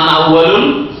বলতেন ওয়া আনা আউয়ালুল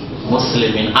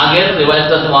মুসলিমিন। আগের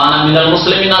রিওয়ায়াতে ওয়া আনা মিনাল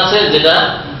মুসলিমিন আছে, যেটা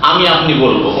আমি আপনি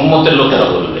বলবো, উম্মতের লোকেরা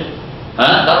বলবে,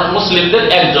 হ্যাঁ, কারণ মুসলিমদের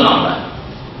একজন আমরা।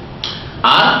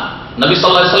 আর নবী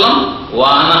সাল্লাল্লাহু আলাইহি ওয়াসাল্লাম ওয়া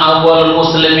আনা আউয়ালুল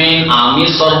মুসলিমিন, আমি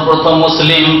সর্বপ্রথম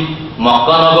মুসলিম,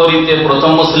 মক্কা নগরীতে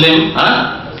প্রথম মুসলিম। হ্যাঁ,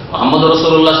 মুহাম্মদ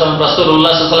রাসূলুল্লাহ সাল্লাল্লাহু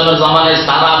আলাইহি ওয়াসাল্লামের জামানায়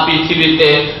সারা পৃথিবীতে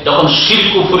যখন শিরক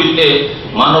কুফরিতে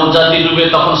মানব জাতি ডুবে,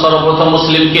 তখন সর্বপ্রথম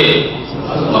মুসলিম কে?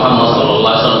 মুহাম্মদ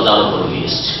সাল্লাল্লাহু আলাইহি ওয়াসাল্লাম, যার উপর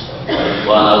এসেছে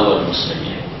ওয়া আনা আউয়ালুল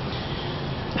মুসলিমিন।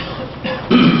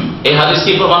 এই হাদিস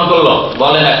কি প্রমাণ করলো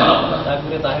বলেন এখন আপনারা?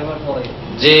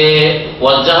 যে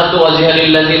ওয়াজ্জাহতু ওয়াজহিয়া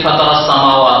লিল্লাযী ফাতারাস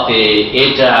সামাওয়াতি,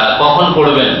 এটা কখন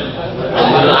পড়বেন?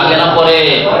 তাকবীরের আগে না পরে?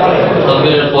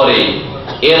 তাকবীরের পরে।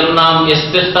 এর নাম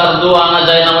ইস্তিফতার দোয়া না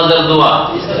যায় নামাজের দোয়া?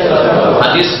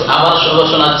 হাদিস আবার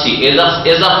শোনাচ্ছি,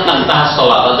 এজা ফাতাহা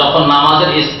সালাত, যখন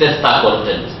নামাজের ইস্তিফতা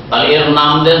করতেন, তাহলে এর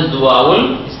নাম দেন দুআউল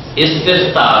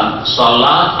ইস্তিফতা,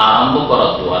 সালাত আরম্ভ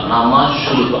করার দোয়া, নামাজ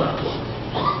শুরু করার দোয়া,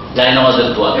 যায় নামাজের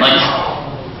দোয়া নয়।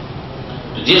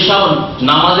 যেসব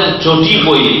নামাজের চটি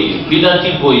বইয়ে, বিদাতি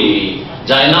বইয়ে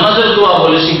যায় নামাজের দোয়া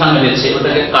বলে শিখানো হয়েছে,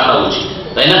 ওটাকে কাটা উচিত,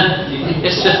 তাই না?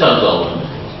 ইস্তিফতার দোয়া বলবে,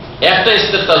 একটা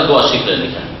ইস্তিফতার দোয়া শিখলেন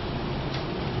এখানে।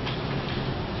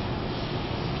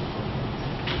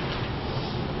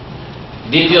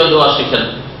 দ্বিতীয় দোয়া শিখেন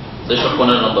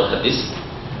 215 নম্বর হাদিস।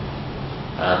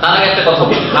 তার আগে একটা কথা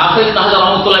বলি, হাফেজ নাহাজ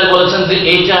রহমতুল্লাহ বলেছেন যে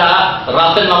এইটা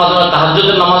রাতের নামাজ,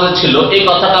 তাহাজ্জুদের নামাজে ছিল। এই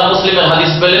কথাটা মুসলিমের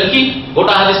হাদিস পেলেন কি?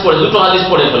 গোটা হাদিস পড়ে, দুটো হাদিস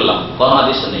পড়ে ফেললাম, কোনো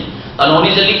হাদিস নেই। তাহলে উনি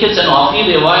যে লিখেছেন অফি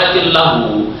রিওয়ায়াতিল্লাহু,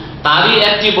 তারই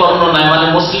একটি বর্ণনায়, মানে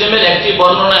মুসলিমের একটি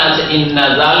বর্ণনায় আছে ইন্না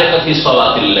যালিকা ফি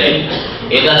সালাতিল লাইল,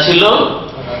 এটা ছিল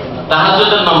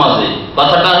তাহাজ্জুদের নামাজে।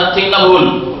 কথাটা ঠিক না ভুল?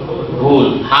 ভুল।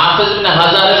 হাফেজ ইবনে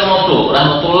হাজারের মতো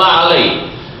রাহমাতুল্লাহ আলাইহি,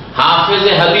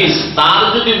 হাফেজে হাদিস, তার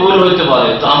যদি ভুল হইতে পারে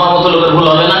তো আমার মতো লোকের ভুল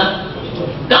হবে না?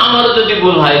 আমার যদি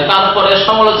ভুল হয় তারপরে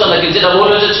সমালোচনা কি? যেটা ভুল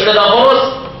হয়েছে ছেড়ে দাও ফরজ,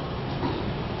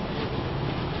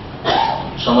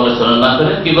 সমালোচনা না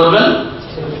করে কি করবেন?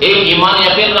 এই ঈমান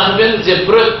ইয়াকিন রাখবেন যে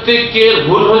প্রত্যেকের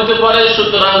ভুল হইতে পারে,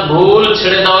 সুতরাং ভুল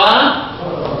ছেড়ে দেওয়া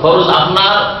ফরজ।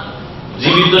 আপনার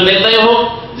জীবিত নেতাই হোক,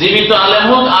 জীবিত আলেম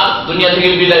হোক, আর দুনিয়া থেকে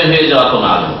বিদায় হয়ে যাওয়া কোন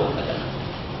আলেম হোক,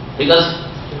 ঠিক আছে?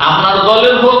 আপনার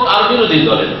দলের হোক আর বিরোধী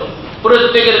দলের হোক,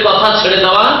 প্রত্যেকের কথা ছেড়ে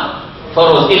দেওয়া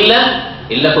ফরজ।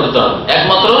 ইল্লা করতে হবে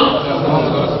একমাত্র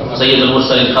সাইয়্যিদুল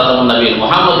মুরসালিন খাতামুন নবীয়্যিন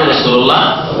মুহাম্মদ রাসূলুল্লাহ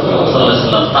সাল্লাল্লাহু আলাইহি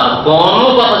ওয়াসাল্লাম, তার কোনো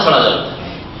কথা ছাড়া যাবে না।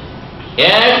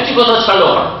 একটি কথা ছাড়লো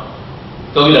হয়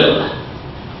কবিরা গুনাহ,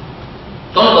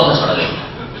 কোনো কথা ছাড়া যাবে না।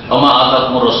 ওমা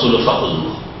আতাকুমুর রাসূলু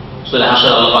ফাখুযুহু, সূরা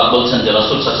হাশর আল্লাহ পাক বলছেন যে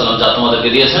রাসূল সাল্লাল্লাহু আলাইহি ওয়াসাল্লাম যা তোমাদেরকে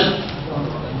দিয়েছেন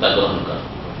তা গ্রহণ করো।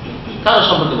 কার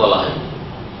সম্পর্কে বলা হয়?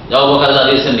 আবু বকর যা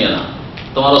দিয়েছেন নিয়ে না,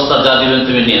 তোমার ওস্তাদ যা দিবেন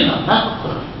তুমি নিয়ে নাও, হ্যাঁ,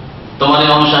 তোমার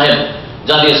ইমাম সাহেব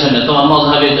যা দিয়েছেন, তোমার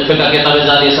মাযহাবে ফিকহ কিতাবে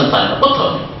যা দিয়েছেন তাই না, কোথাও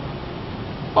নেই।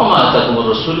 ওমা আতাকুমুর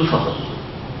রাসূলু ফাখুযুহু,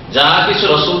 যা কিছু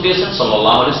রাসূল দিয়েছেন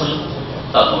সাল্লাল্লাহু আলাইহি ওয়াসাল্লাম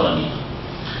তা তোমরা নিয়ে।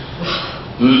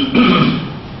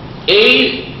 এই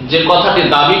যে কথাটি,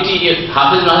 দাবিটি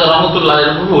হাফেজ নাহাজ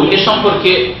রহমতুল্লাহের ভুল, এ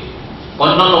সম্পর্কে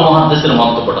অন্যান্য মুহাদ্দিসের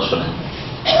মন্তব্যটা শোনেন।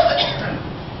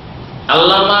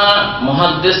 আল্লামা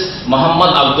মুহাদ্দিস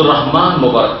মুহাম্মদ আব্দুর রহমান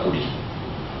মুবারকপুরী,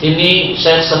 তিনি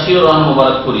শেখ সফিউর রহমান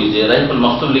মুবারকপুরী যে রাহিকুল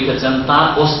মাকতুম লিখেছেন, তার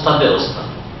ওস্তাদের ওস্তাদ,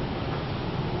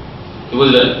 কি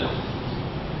বুঝলেন?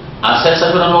 আর শেখ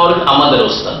সফিউর রহমান মুবারক আমাদের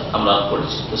ওস্তাদ, আমরা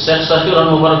পড়েছি। তো শেখ সফিউর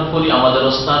রহমান মুবারকপুরী আমাদের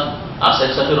ওস্তাদ, আর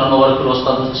শেখ সফিউর রহমান মুবারকপুরী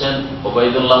ওস্তাদ হচ্ছেন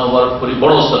ওবাইদুল্লাহ মুবারকপুরী।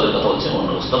 বড় ওস্তাদের কথা হচ্ছে, অন্য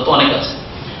ওস্তাদ তো অনেক আছে,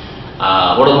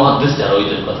 বড় মুহাদ্দিস যারা,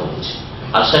 ওইদের কথা বলছি।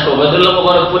 আর শেখ ওবাইদুল্লাহ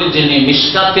মুবারকপুরী যিনি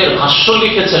মিশকাতের ভাষ্য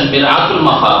লিখেছেন, মিরআতুল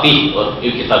মাফাতিহ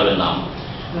এই কিতাবের নাম,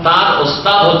 তার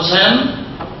ওস্তাদ হচ্ছেন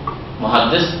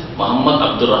মুহাদ্দিস মুহাম্মদ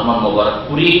আব্দুর রহমান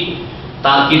মুবারকপুরী।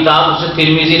 তার কিতাব হচ্ছে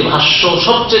তিরমিজির ভাষ্য,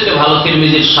 সবচেয়ে ভালো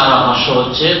তিরমিজির সারা ভাষ্য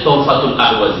হচ্ছে তুহফাতুল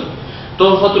আহওয়াজি।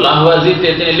 তুহফাতুল আহওয়াজিতে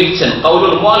তিনি লিখছেন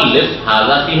কাউলুল মুআল্লিফ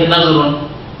হাযা ফিহি নাযরুন,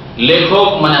 লেখক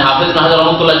মানে হাফেজ নাহাজ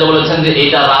রহমতুল্লাহ যে বলেছেন যে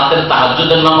এটা রাতের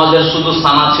তাহাজ্জুদের নামাজের শুধু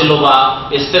সানা ছিল বা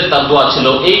ইস্তিফতার দোয়া ছিল,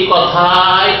 এই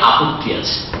কথায় আপত্তি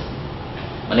আছে,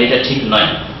 মানে এটা ঠিক নয়।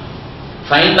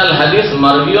 ফাইনাল হাদিস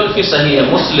মারবিয়ুন ফি সহিহ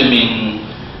মুসলিমিন,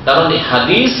 কারণ এই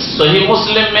হাদিস সহিহ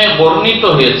মুসলিমে বর্ণিত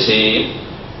হয়েছে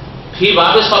ফি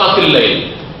বাবে সালাতুল লাইল,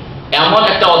 এমন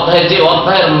একটা অধ্যায় যে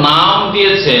অধ্যায়ের নাম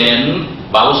দিয়েছেন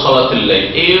বাবু সালাতুল লাইল।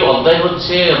 এই অধ্যায়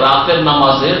হচ্ছে রাতের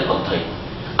নামাজের অধ্যায়।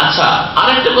 আচ্ছা,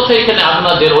 আরেকটা কথা এখানে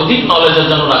আপনাদের অধিক নলেজের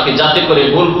জন্য রাখি, যাতে করে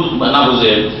ভুল না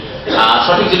বুঝে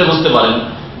সঠিক যেটা বুঝতে পারেন,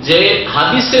 যে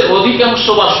হাদিসের অধিকাংশ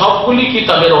বা সবগুলি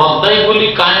কিতাবের অধ্যায়গুলি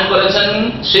কায়েম করেছেন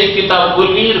সেই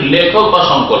কিতাবগুলির লেখক বা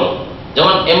সংকলক।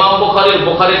 যেমন ইমাম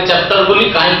বুখারীর চ্যাপ্টারগুলি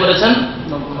কায়েম করেছেন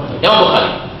ইমাম বুখারী,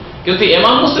 কিন্তু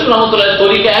ইমাম মুসলিম রহমতুল্লাহ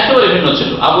তরিকা একেবারে ভিন্ন ছিল।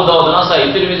 আবু দাউদ, নাসাই,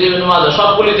 তিরমিজি, ইবনে মাজাহ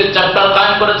সবগুলিতে চ্যাপ্টার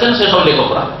কায়েম করেছেন সেসব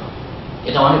লেখকরা।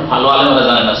 এটা অনেক ভালো আলেমরা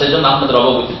জানে না, সেই জন্য আপনাদের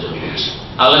অবগতির জন্য বলছি।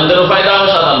 আলেমদেরও ফায়দা হয়,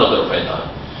 সাধারণ লোকেরও ফায়দা হয়।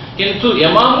 কিন্তু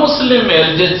ইমাম মুসলিমের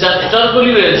যে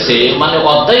চ্যাপ্টারগুলি রয়েছে, মানে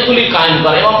অধ্যায়গুলি কায়েম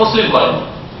করে, ইমাম মুসলিম করেন।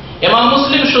 ইমাম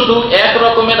মুসলিম শুধু এক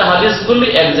রকমের হাদিসগুলি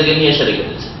এক জায়গায় নিয়ে এসে রেখে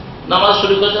দিয়েছে। নামাজ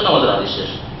শুরু করেছে, নামাজের হাদিস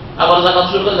শেষ। আবার জাকাত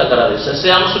শুরু করে জাকাতের হাদিস শেষ।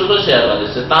 সিয়াম শুরু করে সিয়ামের হাদিস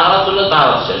শেষ। তাহারাত চলে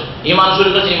তাহারাত শেষ। ঈমান শুরু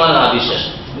করেছে, ঈমানের হাদিস শেষ।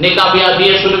 নিকাহ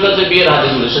বিয়ে শুরু করেছে, বিয়ের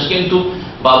হাদিসগুলি শেষ। কিন্তু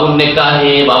বাবুর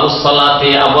নিকাহে, বাবুর সালাতে,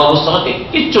 আবু সালাতে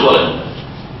কিচ্ছু বলেন না,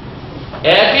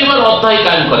 একেবারে অধ্যায়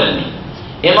কায়েম করেননি।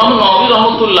 ইমাম নবী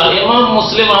রহমতুল্লাহ, ইমাম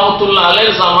মুসলিম রহমতুল্লাহ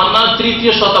আলাইহির জামানার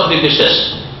 3য় শতাব্দীতে শেষ।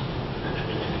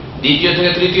 2য়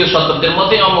থেকে 3য় শতাব্দীর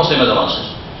মধ্যে ইমাম মুসলিমের জামানা শেষ।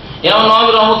 ইমাম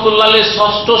নবী রহমতুল্লাহ আলাইহি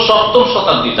 6ষ্ঠ 7ম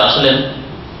শতাব্দীতে আসলেন।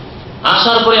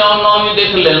 আসার পরে ইমাম নবী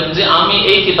দেখলেন যে আমি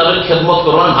এই কিতাবের খেদমত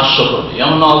করব না, ভাষ্য করব।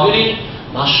 ইমাম নবীর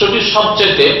ভাষ্যটি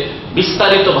সবচেয়ে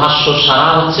বিস্তারিত ভাষ্য সারা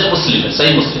হচ্ছে মুসলিমের,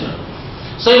 সহিহ মুসলিমের।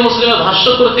 সহিহ মুসলিমের ভাষ্য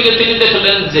করতে গিয়ে তিনি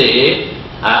দেখলেন যে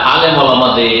আলেম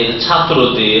ওলামাদের,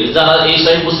 ছাত্রদের, যারা এই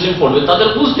সহিহ মুসলিম পড়বে তাদের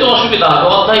বুঝতে অসুবিধা হবে।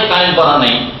 অধ্যায় কায়েম করা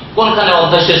নেই, কোনখানে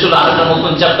অধ্যায় শেষ হলো আরেকটা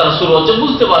নতুন চ্যাপ্টার শুরু হচ্ছে,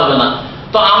 বুঝতে পারবে না।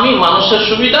 তো আমি মানুষের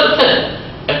সুবিধার্থে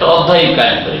একটা অধ্যায়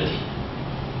কায়েম করে দিই।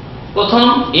 প্রথম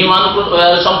ঈমান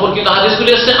সম্পর্কিত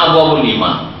হাদিসগুলি এসেছে আবওয়াবুল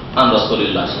ঈমান আন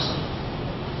রাসূলিল্লাহ সাল্লাল্লাহু আলাইহি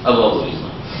ওয়াসাল্লাম, আবওয়াবুল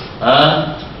ঈমান।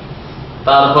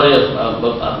 তারপরে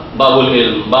বাবুল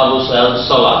ইলম, বাবু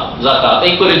সালাত, যাকাত,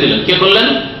 এই করে দিলেন। কে করলেন?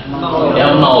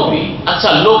 ইমাম নবী। আচ্ছা,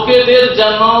 লোকেদের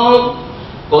যেন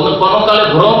কোন কালে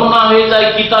ভ্রম না হয়ে যায়,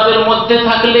 কিতাবের মধ্যে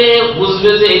থাকলে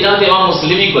বুঝবে যে এটা ইমাম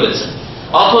মুসলিমই করেছেন,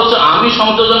 অথচ আমি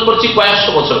সংযোজন করছি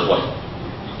কয়েকশো বছর পরে।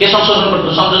 কে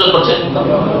সংযোজন করছে?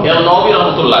 ইমাম নবী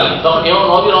রহমতুল্লাহ আলাইহি। তখন ইমাম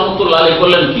নবী রহমতুল্লাহ আলাইহি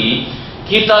করলেন কি,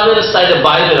 কিতাবের সাইডে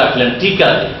বাইরে রাখলেন,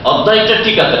 টিকাতে, অধ্যায়টা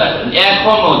টিকাতে রাখলেন।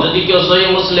 এখনো যদি কেউ সহিহ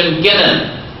মুসলিম কেনেন,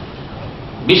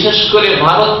 বিশেষ করে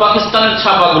ভারত পাকিস্তানের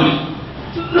ছাপাগুলি,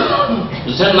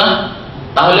 বুঝছেন না,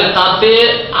 তাহলে তাতে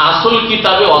আসল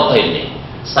কিতাবে অধ্যায় নেই,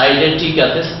 সাইডে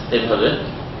টিকাতে এভাবে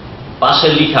পাশে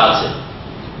লেখা আছে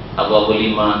আবওয়াবুল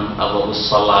ঈমান, আবওয়াবুস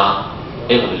সালাত,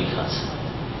 এভাবে লেখা আছে।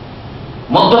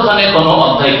 মধ্যখানে কোনো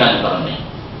অধ্যায় কায়েম করা নেই,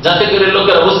 যাতে করে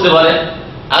লোকেরা বুঝতে পারে,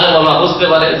 আলেম ওলামা বুঝতে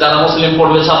পারে, যারা মুসলিম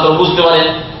পড়বে ছাত্র বুঝতে পারে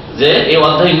যে এই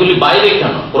অধ্যায়গুলি বাইরে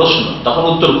কেন। প্রশ্ন তখন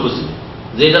উত্তর খুঁজবে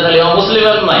যে এটা তাহলে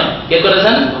মুসলিমের নাই, কে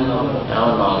করেছেন?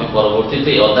 নবী পরবর্তীতে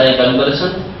এই অধ্যায় কায়েম করেছেন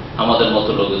আমাদের মতো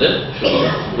লোকদের সুবিধা,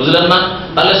 বুঝলেন না?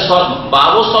 তাহলে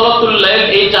বাবু সালাতুল্লাহ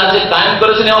এইটা যে কায়েম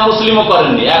করেছেন ইমাম মুসলিমও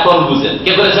করেননি, এখন বুঝেন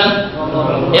কে করেছেন?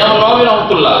 ইমাম নবী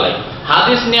রহমতুল্লাহ আলাইহি।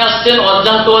 হাদিস নিয়ে আসছেন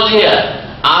অজ্জাত ওয়াজিহা,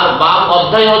 আর বাব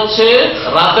অধ্যায় হচ্ছে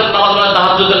রাতের নামাজ, মানে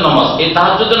তাহাজ্জুদের নামাজ। এই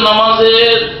তাহাজ্জুদের নামাজে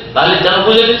তাহলে যেন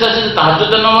বুঝে দিতে চাচ্ছেন যে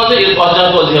তাহাজ্জুদের নামাজে এই অজ্জাত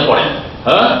ওয়াজিহা পড়েন।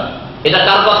 হ্যাঁ, এটা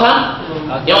কার কথা?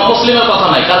 ইমাম মুসলিমের কথা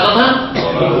নাই, কার কথা?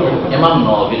 ইমাম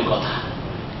নবীর কথা।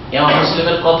 ইমাম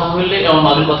মুসলিমের কথা হইলে ইমাম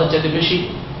নবীর কথা চাইতে বেশি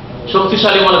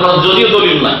শক্তিশালী মনে করেন, যদিও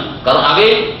দলিল নাই। কারণ আগে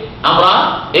আমরা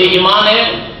এই ঈমানে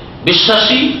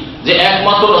বিশ্বাসী যে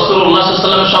একমাত্র রাসূলুল্লাহ সাল্লাল্লাহু আলাইহি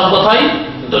ওয়াসাল্লামের সব কথাই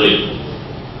দলিল,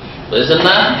 বুঝেছেন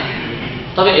না?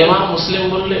 তবে ইমাম মুসলিম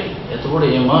বললে এত বড়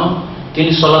ইমাম,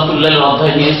 তিনি সালাতুল্লাহর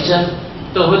অধ্যায় নিয়ে এসেছেন,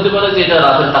 তো হতে পারে যে এটা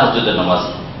রাতের তাহাজ্জুদের নামাজ।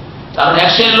 কারণ এক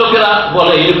শ্রেণীর লোকেরা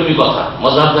বলে এরকমই কথা,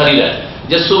 মাযহাবধারীরা,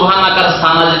 যে সুবহান আকার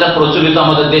সানা যেটা প্রচলিত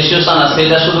আমাদের দেশীয় সানা,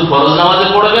 সেটা শুধু ফরজ নামাজে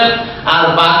পড়বেন, আর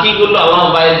বাকিগুলো আল্লাহ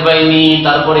বাইত বাইনি,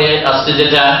 তারপরে আসছে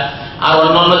যেটা আর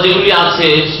অন্যান্য যেগুলি আছে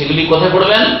সেগুলি কোথায়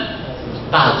পড়বেন?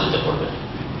 তাহাজ্জুদে পড়বেন।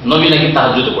 নবী নাকি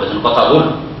তাহাজ্জুদে পড়েছেন, কথা ভুল।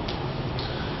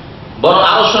 বরং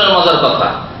আরো শুনেন মজার কথা,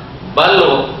 বাল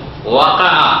ওয়াকা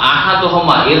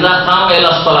আহাদুহুমা ইযা কামা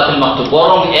ইলা সালাতিল মাকতুব।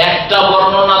 বরং একটা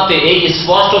বর্ণনাতে এই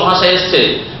স্পষ্ট ভাষায় এসেছে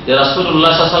যে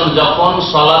রাসূলুল্লাহ সাল্লাল্লাহু আলাইহি ওয়াসাল্লাম যখন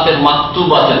সালাতের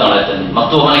মাকতুবাতে দাঁড়াইতেন,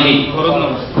 মাকতুব মানে কি?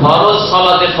 ফরজ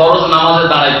সালাতে, ফরজ নামাজে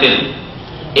দাঁড়াইতেন।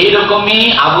 এইরকমই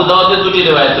আবু দাউদে দুটি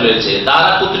রিওয়ায়াত রয়েছে,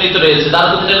 দারাকুতনিতে রয়েছে,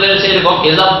 দারাকুতনিতে রয়েছে এরকম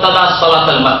ইযাবতাদা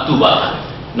সালাতাল মাকতুবা,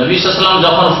 নবী সাল্লাল্লাহু আলাইহি ওয়াসাল্লাম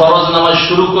যখন ফরজ নামাজ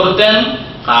শুরু করতেন,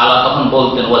 কালা তখন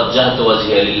বলতেন ওয়াজ্জাহতু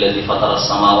ওয়াজহিয়া লিল্লাযী ফাতারাস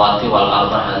সামাওয়াতি ওয়াল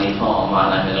আরদা হানিফা ওয়া মা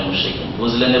আনা মিনাল মুশরিকিন।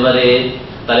 বুঝলেন এবারে?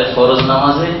 তাহলে ফরজ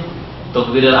নামাজে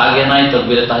তাকবীরের আগে নাই,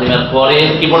 তাকবীরে তাহরিমের পরে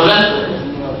কি পড়বেন?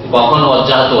 কখন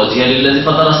ওয়াজ্জাহতু ওয়াজহিয়া লিল্লাযী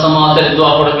ফাতারাস সামাওয়াতির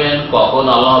দোয়া পড়বেন, কখন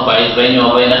আল্লাহ বাইত বাইনি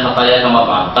ওয়া বাইনা খাতায়া কামা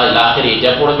বা'তা ইলা আখিরি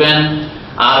এটা পড়বেন,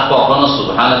 আর কখনো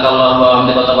সুবহানাকাল্লাহুম্মা ওয়া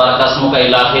বিহামদিকা তাবারাকা ইসমুকা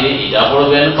ইলা আখিরি এটা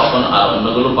পড়বেন, কখন আর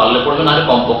অন্যগুলো পারলে পড়বেন। আর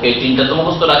কমপক্ষে এই তিনটা তো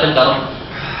মুখস্থ রাখেন, কারণ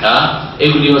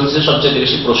এগুলি হচ্ছে সবচেয়ে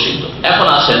বেশি প্রসিদ্ধ। এখন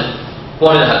আসেন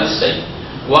পরের হাদিসটাই,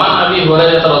 وعن ابي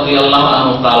هريره رضي الله عنه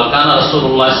قال كان رسول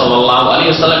الله صلى الله عليه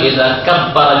وسلم اذا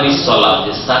كبر للصلاه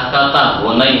سكت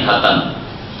هنيهة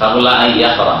قبل ان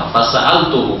يقرأ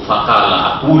فسألته فقال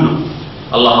اقول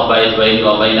اللهم باعد بيني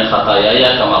وبين خطاياي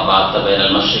كما بعدت بين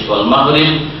المشرق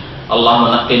والمغرب اللهم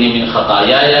نقني من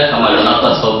خطاياي كما ينقى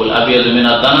الثوب الابيض من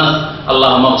الدنس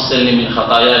اللهم اغسلني من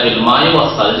خطاياي بالماء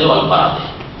والثلج والبرد।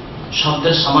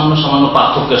 শব্দের সামান্য সামান্য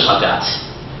পার্থক্যের সাথে আছে।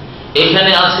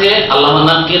 এখানে আছে আল্লাহুম্মা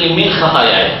নাক্কিনি মিন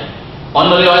খাতায়া,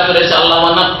 অন্য রিওয়ায়াতে রয়েছে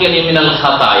আল্লাহুম্মা নাক্কিনি মিনাল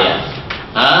খাতায়া,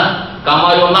 কামা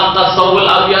ইউনাক্কা সাওবুল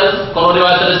আবিয়াদ, কোন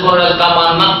রিওয়ায়াতে রয়েছে কোন কামা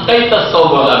নাক্কাইতা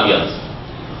সাওবুল আবিয়াদ,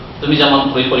 তুমি যেমন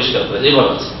পরিষ্কার করে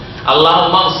এইভাবে আছে।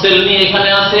 আল্লাহুম্মা ইগসিলনি এখানে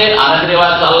আছে, আর এক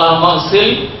রিওয়ায়াতে আল্লাহুম্মা ইগসিল,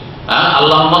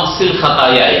 আল্লাহুম্মা ইগসিল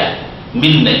খাতায়া,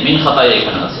 মিন খাতায়া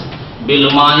এখানে আছে, বিল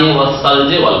মাই ওয়াস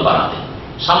সালজি ওয়াল বারাদ।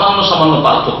 সামান্য সামান্য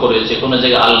পার্থক্য রয়েছে, কোন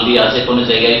জায়গায় আল দিয়ে আছে, কোন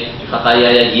জায়গায় খাতায়া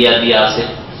গিয়া দিয়ে আছে,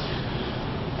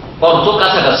 অর্থ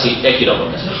কাছাকাছি একই রকম।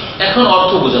 এখন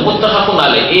অর্থ বুঝে মুত্তাফাকুন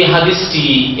আলাইহি, এই হাদিসটি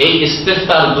এই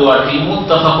ইস্তিফতার দোয়াটি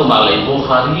মুত্তাফাকুন আলাইহি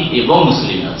বুখারী এবং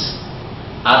মুসলিম আছে।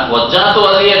 আর ওয়াজ্জাহাতু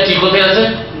ওয়াজিয়াটি কোথায় আছে?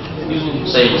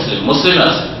 সহিহ মুসলিম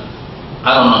আছে,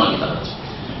 আর অন্যান্য কিতাব আছে।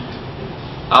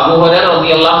 আবু হুরায়রা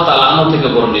রাদিয়াল্লাহু তাআলা আনহু থেকে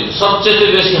বর্ণিত সবচেয়ে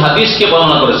বেশি হাদিসকে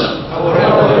বর্ণনা করেছেন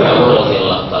আবু হুরায়রা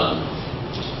রাদিয়াল্লাহু তাআলা।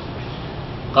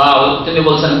 কাল তিনি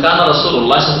বলছেন কানা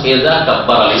রাসূলুল্লাহ সাল্লাল্লাহু আলাইহি ওয়াসাল্লাম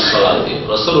কাব্বারা লিস-সালাতি,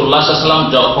 রাসূলুল্লাহ সাল্লাল্লাহু আলাইহি ওয়াসাল্লাম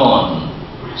যখন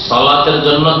সালাতের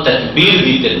জন্য তাকবীর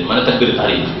দিতেন, মানে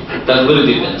তাকবীর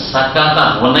দিতেন, সাকাতা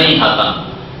হুনাইহাতান,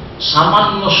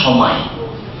 সামান্য সময়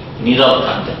নীরব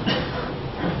থাকতেন,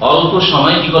 অল্প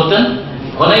সময় কি করতেন?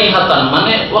 হুনাইহাতান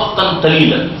মানে ওয়াক্তান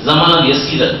তালিলান জামানান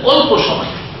ইয়াসিরান, অল্প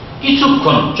সময়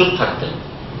কিছুক্ষণ চুপ থাকতেন।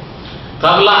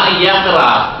 কাবলা ইয়াকরা,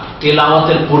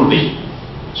 তিলাওয়াতের পূর্বে,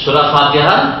 সূরা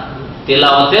ফাতিহার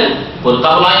তেলাওয়াতের পূর্বে,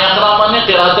 কাবলা ইয়াকরা মানে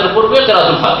তেলাওয়াতের পূর্বে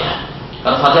কিরাতুল ফাতিহা,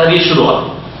 কারণ ফাতিহা দিয়ে শুরু হবে।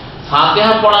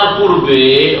 ফাতিহা পড়ার পূর্বে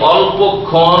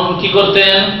অল্পক্ষণ কি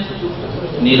করতেন?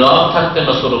 নীরব থাকতেন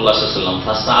রাসূলুল্লাহ সাল্লাল্লাহু আলাইহি ওয়াসাল্লাম।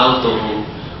 ফাসালতুহু,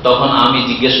 তখন আমি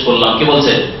জিজ্ঞেস করলাম, কি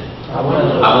বলছেন?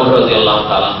 আবু হুরায়রা রাদিয়াল্লাহু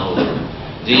তাআলা আনহু,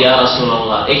 জি ইয়া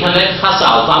রাসূলুল্লাহ, এখানে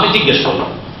ফাসালতু আমি জিজ্ঞেস করলাম,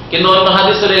 কিন্তু অন্য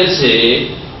হাদিসে রয়েছে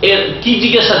এর কি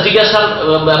জিজ্ঞাসার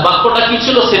বাক্যটা কি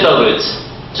ছিল সেটাও রয়েছে,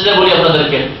 সেটা বলি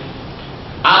আপনাদেরকে।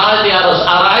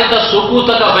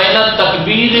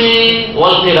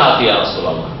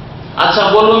 আচ্ছা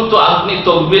বলুন তো, আপনি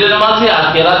তাকবীরের মাঝে আর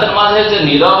কিরাতের মাঝে যে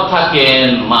নীরব থাকেন,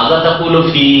 মাযা তাকুলু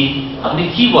ফি, আপনি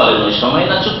কি বলেন ওই সময়?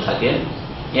 না চুপ থাকেন,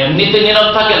 এমনিতে নীরব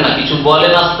থাকেন, না কিছু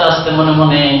বলেন আস্তে আস্তে মনে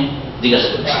মনে? জিজ্ঞাসা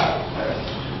করছেন।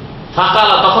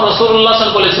 ফাকালা, তখন রাসূলুল্লাহ সাল্লাল্লাহু আলাইহি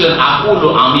ওয়াসাল্লাম বলেছিলেন, আকুলু,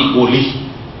 আমি বলি।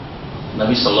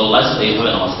 নবী সাল্লাল্লাহু আলাইহি ওয়াসাল্লাম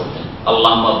এইভাবে নামাজ পড়তেন,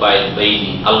 আল্লাহুম্মা বাইদ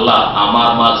বাইনি, আল্লাহ আমার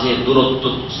মাঝে দূরত্ব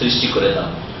সৃষ্টি করে দাও,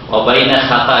 ওয়া বাইনা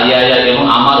খাতায়া, এবং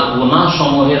আমার গুনাহ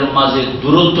সমূহের মাঝে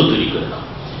দূরত্ব তৈরি করে দাও।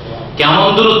 কেমন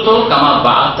দূরত্ব? কামা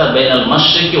বা'আতা বাইনাল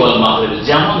মাশরিকি ওয়াল মাগরিব,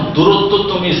 যেমন দূরত্ব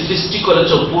তুমি সৃষ্টি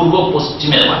করেছো পূর্ব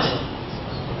পশ্চিমের মাঝে।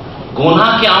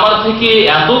 গুনাহকে আমার থেকে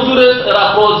এত দূরে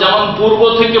রাখো যেমন পূর্ব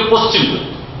থেকে পশ্চিম দূরে,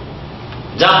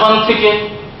 জাপান থেকে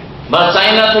বা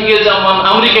চায়না থেকে যেমন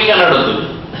আমেরিকা কানাডা দূরে।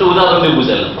 একটা উদাহরণ দিয়ে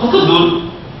বুঝালাম কত দূর,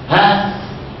 হ্যাঁ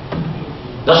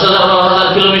 10,000-12,000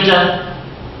 কিলোমিটার,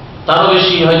 তারও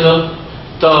বেশি হয়তো।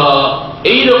 তো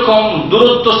এইরকম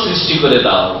দূরত্ব সৃষ্টি করে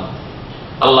দাও।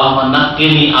 আল্লাহুম্মা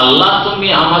নাক্কিনি, আল্লাহ তুমি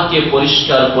আমাকে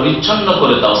পরিষ্কার পরিচ্ছন্ন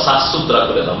করে দাও, সাফ সুতরা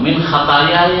করে দাও, মিন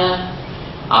খাতায়া,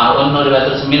 আর অন্য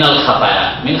রিওয়ায়াতে আছে মিনাল খাতায়া।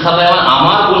 মিন খাতায়া মানে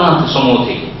আমার গুনাহ সমূহ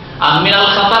থেকে, আর মিনাল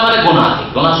খাতা মানে গুনাহ থেকে,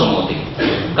 গুনাহ সমূহ থেকে।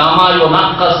 কামা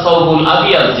ইউনাক্কা সাওবুল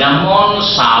আবিয়াদ, যেমন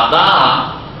সাদা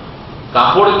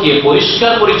কাপড়কে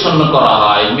পরিষ্কার পরিচ্ছন্ন করা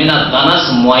হয় মিনাদ দানাস,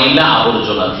 ময়লা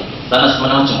আবর্জনা থেকে। দানাস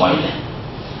মানে হচ্ছে ময়লা।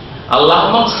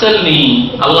 আল্লাহুম্মা ইগসিলনি,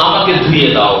 আল্লাহ আমাকে ধুয়ে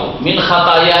দাও, মিন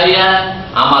খাতায়া,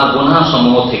 আমার গুনাহ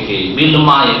সমূহ থেকে, বিল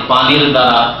মাই, পানির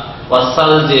দ্বারা, ওয়াস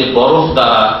সালজি, বরফ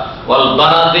দ্বারা, ওয়াল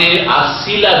বারাদে, আর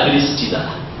শিলা বৃষ্টি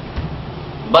দ্বারা।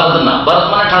 বারদ না, বারদ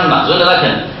মানে ঠান্ডা, জেনে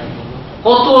রাখেন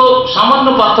কত সামান্য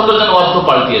পার্থক্য যেন অর্থ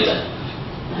পাল্টিয়ে যায়।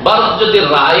 বারদ যদি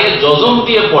রায়ে জজম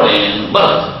দিয়ে পড়েন,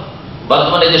 বারদ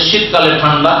মানে যে শীতকালে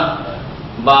ঠান্ডা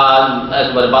বা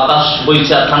একবারে বাতাস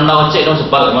বইছে ঠান্ডা হচ্ছে, এটা হচ্ছে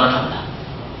বারদ মানে ঠান্ডা,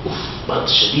 বারদ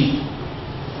শদীদ,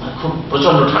 খুব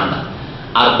প্রচন্ড ঠান্ডা।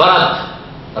 আর বারাদ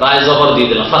রায় জবর দিয়ে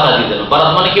দিলাম, ফাতা দিয়ে দিলাম। বারাদ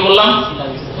মানে কি বললাম?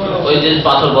 ওই যে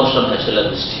পাথর বর্ষণ হয়, শিলা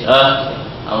বৃষ্টি।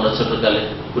 আমরা ছোটকালে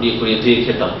কুড়িয়ে কুড়িয়ে ধুয়ে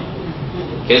খেতাম,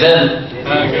 খেয়েছেন?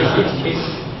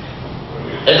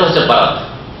 এটা হচ্ছে বারাদ।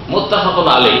 মুত্তাফাকুন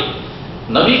আলাইহি।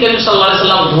 নবী করিম সাল্লাল্লাহু আলাইহি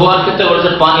ওয়াসাল্লাম ধোয়ার ক্ষেত্রে বলেছে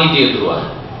পানি দিয়ে ধোয়া,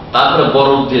 তারপরে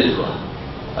বরফ দিয়ে ধোয়া,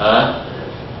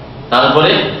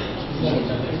 তারপরে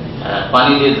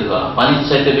পানি দিয়ে ধোয়া। পানির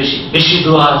চাইতে বেশি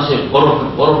ধোয়া হচ্ছে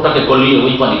বরফটাকে গলিয়ে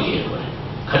ওই পানি দিয়ে করে,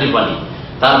 খাঁটি পানি।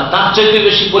 তার চাইতে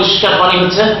বেশি পরিষ্কার পানি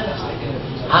হচ্ছে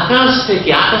আকাশ থেকে।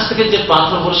 আকাশ থেকে যে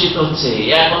পাথর বর্ষিত হচ্ছে,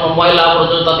 এখনো ময়লা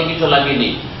পর্যন্ত তাতে কিছু লাগেনি,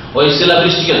 ওই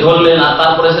শিলাবৃষ্টিকে ধরলেন আর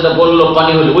তারপরে সেটা বললো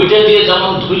পানি হলো, ওইটা দিয়ে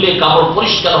যেমন ধুইলে কাপড়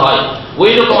পরিষ্কার হয়,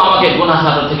 ওই রকম আমাকে গুনাহ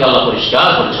থেকে আল্লাহ পরিষ্কার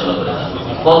পরিচ্ছন্ন করে দেন।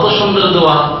 কত সুন্দর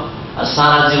দোয়া! আর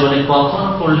সারা জীবনে কখনো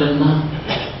পড়লেন না,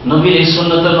 নবীর এই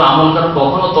সুন্নতের আমল করার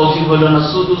কখনো তৌফিক হলো না।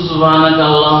 শুধু সুবহানাকা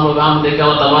আল্লাহুম্মা ওয়া বিহামদিকা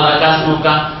ওয়া তাবারাকা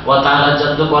ইসমুকা ওয়া তাআলা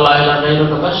জাদ্দুকা ওয়া লা ইলাহা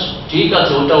গায়রুকা, বাস ঠিক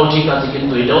আছে, ওটাও ঠিক আছে,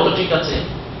 কিন্তু এটাও তো ঠিক আছে।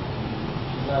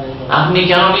 আপনি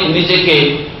কেন নিজেকে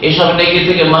এসব নেকি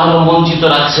থেকে মাহরুম বঞ্চিত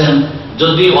রাখছেন?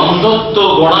 যদি অন্ধত্ব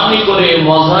গোড়ামি করে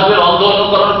মযহাবের অন্ধ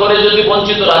অনুকরণ করে যদি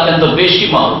বঞ্চিত রাখেন তো বেশি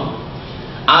মাহরুম।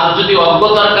 আর যদি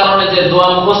অজ্ঞতার কারণে যে দোয়া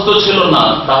মুখস্থ ছিল না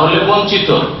তাহলে বঞ্চিত।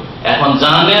 এখন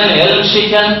জানেন, ইলম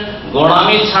শিখেন,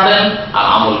 গোড়ামি ছাড়েন আর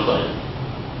আমল করেন।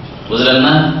 বুঝলেন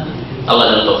না? আল্লাহ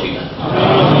যেন তৌফিক দেন।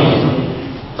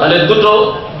 তাহলে দুটো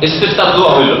ইস্তিফতার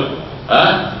দোয়া হইল।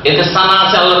 এতে সানা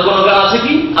আছে, আল্লাহর গুণগান আছে,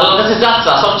 কি আল্লাহর কাছে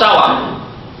যাচ্ছা, সব চাওয়া।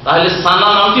 তাহলে সানা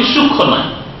নামটি সূক্ষ্ম নয়,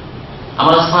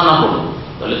 আমরা সানা পড়ব,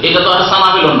 তাহলে এটা তো আর সানা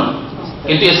হইল না।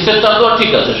 কিন্তু ইস্তিফতার দোয়া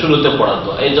ঠিক আছে, শুরুতে পড়ার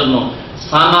দোয়া। এই জন্য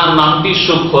সানা নামটি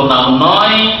সূক্ষ্ম নাম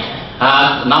নয়।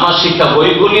 নামাজ শিক্ষা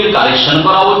বইগুলির কারেকশন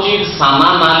করা উচিত, সানা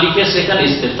না লিখে সেখানে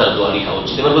ইস্তিফতার দোয়া লেখা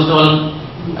উচিত। এবার বুঝতে পারলেন?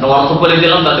 অর্থ করে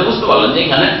দিলাম, তাতে বুঝতে পারলেন যে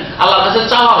এখানে আল্লাহর কাছে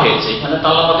চাওয়া হয়েছে, এখানে তো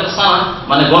আল্লাহ পাকের সানা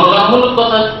মানে গণগানমূলক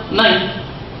কথা নাই।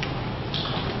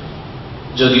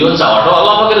 যদিও চাওয়াটাও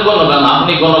আল্লাহ পাকের গণগান,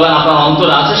 আপনি গণগান আপনার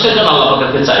অন্তরে আছে, সেজন্য আল্লাহ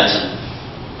পাকেরকে চাইছেন।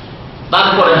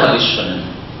 তারপরে হাদিস শোনেন।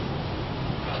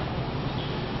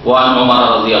 ওয়ান ওমর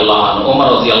রাদিয়াল্লাহু আনহু, ওমর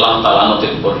রাদিয়াল্লাহু তাআলা আনহু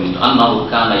থেকে বর্ণিত, আন্নাহু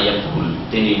কানা ইয়াকুল,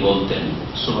 তিনি বলতেন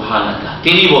সুবহানাকা,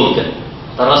 তিনি বলতেন।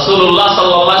 রাসূলুল্লাহ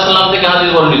সাল্লাল্লাহু আলাইহি ওয়াসাল্লাম থেকে হাদিস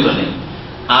বর্ণিত নেই।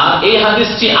 আর এই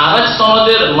হাদিসটি আরেক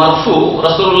সনদের মারফু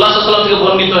রাসূলুল্লাহ সাল্লাল্লাহু আলাইহি ওয়াসাল্লাম থেকে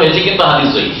বর্ণিত হয়েছে, কিন্তু হাদিস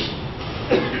জয়ীফ।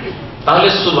 তাহলে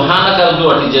সুবহানাকার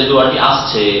দোয়াটি, যে দোয়াটি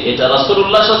আসছে, এটা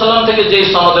রাসূলুল্লাহ সাল্লাল্লাহু আলাইহি ওয়াসাল্লাম থেকে যে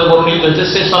সনদে বর্ণিত হয়েছে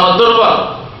সেই সনদ দুর্বল।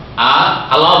 আর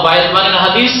আল্লাহ বাইত মানির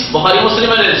হাদিস বুখারী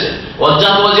মুসলিমে রয়েছে,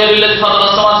 ওয়াজ্জাহ ওয়াজিলিল্লাহি ফারাদা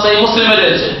সামাদ সহিহ মুসলিমে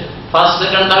রয়েছে। ফার্স্ট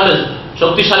সেকেন্ড তাহলে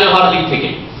শক্তিশালী হওয়ার দিক থেকে।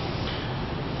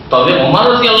 তবে ওমর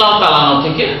রাদিয়াল্লাহু তাআলা আনহু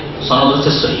থেকে সনদ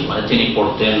হচ্ছে সহিহ, মানে তিনি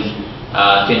পড়তেন,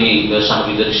 তিনি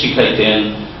সাহাবীদের শিখাইতেন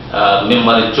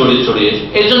মেম্বারে চড়ে চড়ে,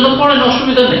 এই জন্য পড়েন,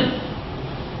 অসুবিধা নেই।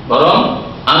 বরং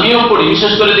আমিও পড়ি,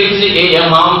 বিশেষ করে দেখেছি এই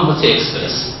ইমাম হচ্ছে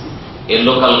এক্সপ্রেস, এর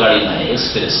লোকাল গাড়ি নাই,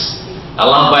 এক্সপ্রেস।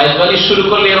 আল্লাহ বাইত বাণী শুরু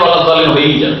করলে এর আল্লাহ দলের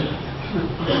হয়েই যাবে।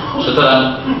 সুতরাং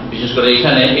বিশেষ করে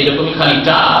এখানে এইরকমই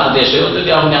খানিকটা, আর দেশেও যদি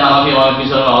আপনি হানাফি ইমামের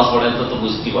পিছনে নামাজ পড়েন তো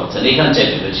বুঝতেই পারছেন, এখানে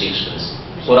চাইতে পেরেছি এক্সপ্রেস,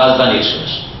 ও রাজধানী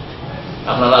এক্সপ্রেস।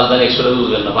 আপনার রাজধানী এক্সপ্রেস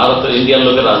বুঝবেন না, ভারতের ইন্ডিয়ান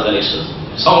লোকের রাজধানী এক্সপ্রেস,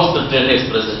 সমস্ত ট্রেন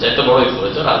এক্সপ্রেসের চাইতে বড়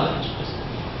এক্সপ্রেস রাজধানী এক্সপ্রেস,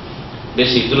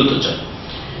 বেশি দ্রুত চলে।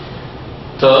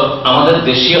 তো আমাদের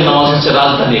দেশীয় নামাজ হচ্ছে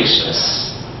রাজধানী এক্সপ্রেস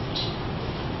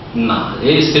না,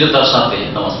 এই স্থিরতার সাথে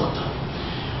নামাজ পড়তে হবে।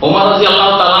 ওমর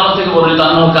রাদিয়াল্লাহু তাআলা আনহু থেকে বর্ণিত,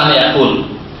 আন্নাহু কানা ইয়াকুল,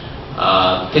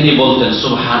 তিনি বলতেন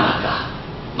সুবহানাকা,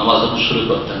 নামাজ যখন শুরু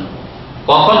করতেন।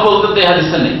 কখন বলতেন এই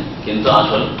হাদিসে নেই, কিন্তু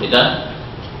আসলে এটা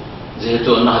যেহেতু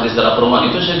অন্য হাদিস দ্বারা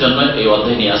প্রমাণিত, সেজন্য এই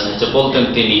অধ্যায় নিয়ে আসা হয়েছে। বলতেন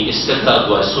তিনি ইস্তিফতার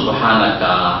দোয়া,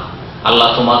 সুবহানাকা, আল্লাহ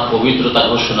তোমার পবিত্রতা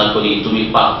ঘোষণা করি, তুমি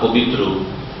পাক পবিত্র।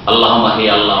 আল্লাহুম্মা, হে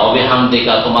আল্লাহ,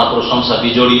 অবিহামদিকা, তোমার প্রশংসা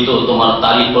বিজড়িত, তোমার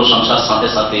তারিফ প্রশংসার সাথে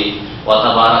সাথে, ওয়া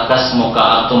তাবারাকা ইসমুকা,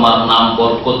 আর তোমার নাম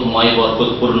বরকতময়,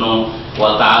 বরকতপূর্ণ,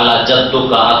 ওয়া তাআলা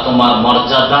জাদ্দুকা, আর তোমার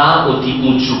মর্যাদা অতি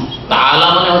উঁচু। তাআলা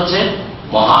মানে হচ্ছে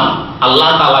মহান, আল্লাহ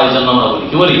তাআলা, এই জন্য আমরা বলি,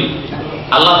 কি বলি?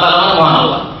 আল্লাহ তাআলা মানে মহান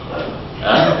আল্লাহ।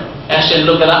 এসের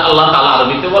লোকেরা আল্লাহ তাআলা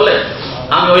আরবিতে বলে,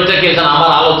 আমি ওইটাকে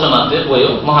আমার আলোচনাতে ওই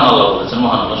মহান আল্লাহ বলেছেন,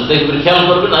 মহান আল্লাহ, যদি একটু খেয়াল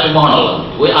করবেন আমি মহান আল্লাহ বলি,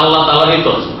 ওই আল্লাহ তাআলারই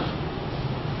তর্জমা,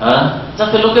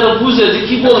 যাতে লোকেরা বুঝে যে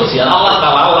কি বলছি। আর আল্লাহ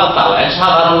তাআলা, আল্লাহ তাআলা, এক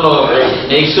সাধারণ লোক,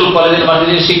 স্কুল কলেজের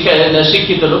মাটির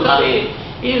শিক্ষিত লোক, আর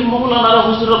এই মৌলানারা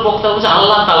হুজুরের বক্তা বলছে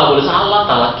আল্লাহ তাআলা বলেছে, আল্লাহ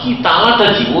তাআলা কি, তাআলাটা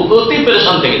কি? ওতে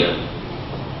পেরেশান থেকে যাবে,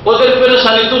 ওদের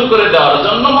পেরেশানি দূর করে দেওয়ার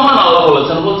জন্য মহান আল্লাহ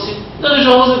বলেছেন বলছি, যদি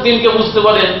সহজে দিনকে বুঝতে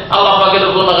পারে, আল্লাহ পাকের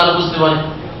গুণগান বুঝতে পারে,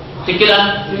 ঠিক কিনা?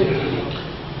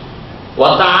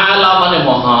 ওয়া তাআলা মানে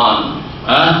মহান।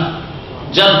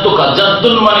 জাদ্দুকা,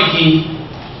 জাদ্দুল মানে কি?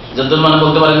 জাদ্দুল মানে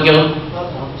বলতে পারেন কেউ?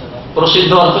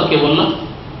 প্রসিদ্ধ অর্থ কে বললো?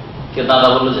 কে দাদা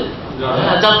বললো? যে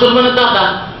জাদ্দুল মানে দাদা,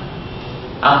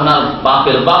 আপনার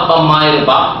বাপের বাপ বা মায়ের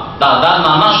বাপ, দাদা,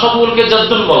 নানা সবগুলোকে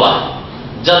জাদ্দুল বলা হয়।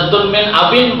 জাদ্দুল মিন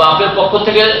আবিন, বাপের পক্ষ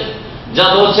থেকে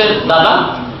জাদ হচ্ছে দাদা,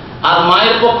 আর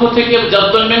মায়ের পক্ষ থেকে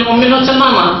জাদ্দুল মিন উম্মিন হচ্ছে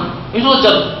নানা, এটাও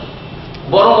জাদ।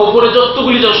 বরং ওপরে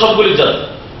যতগুলি জাদ সবগুলি জাদ,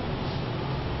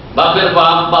 বাপের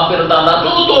বাপ, বাপের দাদা,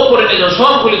 যত ওপরে নিয়ে যাও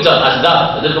সবগুলি জাদ, আজদাদ,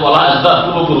 এদেরকে বলা হয় আজদাদ,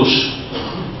 পূর্বপুরুষ।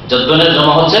 জাদ্দুনের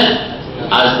জমা হচ্ছে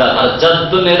আজদাদ। আর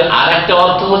জাদ্দুনের আর একটা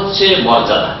অর্থ হচ্ছে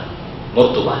মর্যাদা,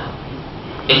 মর্তবা।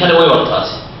 এখানে ওই অর্থ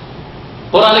আছে।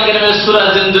 কোরআনে কারীমের সূরা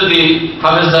জিন যদি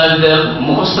হাফেজ সাহেবদের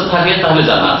মুখস্থ থাকে তাহলে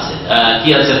জানা আছে কি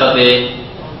আছে তাতে,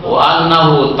 ওয়া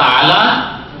আন্নাহু তাআলা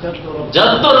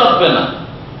জাদ্দু রাব্বিনা,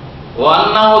 ওয়া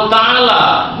আন্নাহু তাআলা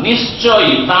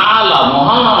নিশ্চয়ই, তাআলা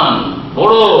মহান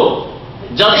বড়,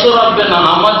 জাদ্দু রাব্বিনা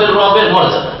আমাদের রবের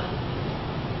মর্যাদা।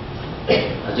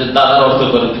 যে দাদার অর্থ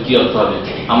করেন তো কি অর্থ হবে?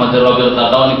 আমাদের রবের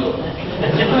দাদা অনেক বড়।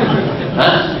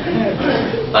 হ্যাঁ,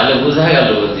 তাহলে বোঝা গেল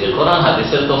যে কোরআন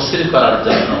হাদিসের তাফসীর করার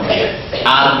জন্য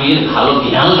আরবির ভালো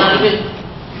জ্ঞান লাগবে।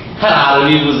 হ্যাঁ,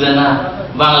 আরবি বুঝে না,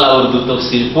 বাংলা উর্দু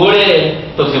তাফসীর পড়ে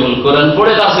তো কেবল কোরআন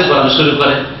পড়ে তাফসীর করা শুরু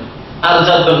করে। আর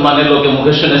জাদ্দুর মানে লোকে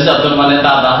মুখে শুনেছে, জাদ্দুর মানে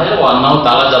দাদা হয়, ও আল্লাহ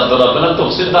তাআলা জাদ্দু রাব্বিনা,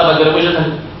 তাফসীর দাদা করে বসে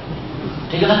থাকে,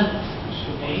 ঠিক না?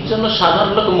 এই জন্য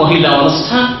সাধারণ লোক মহিলা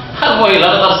অনুষ্ঠান আর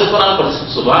মহিলারা তাফসীর কোরআন করছে,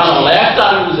 সুবহানাল্লাহ, একটা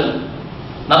আরবি বুঝেন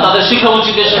না, তাদের শিখা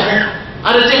উচিত এসে।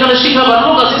 আরে যেখানে শিখাবার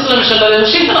লোক আছে ইসলামী সেন্টারে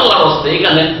শিখেন আল্লাহর রাস্তে,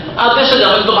 এখানে আর দেশে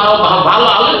যাবেন তো ভালো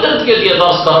আলেমদেরকে দিয়ে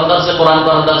দশ করার দার্সে কোরআন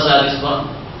করার দার্সে হাদিস করান,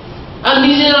 আর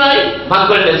নিজেরাই ভাগ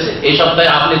করে নিয়েছে। এই সপ্তাহে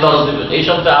আপনি দরজ দিবেন, এই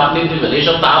সপ্তাহে আপনি দিবেন, এই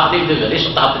সপ্তাহে আপনি দিবেন, এই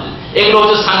সপ্তাহে আপনি দিবেন। এগুলো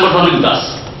হচ্ছে সাংগঠনিক দাস,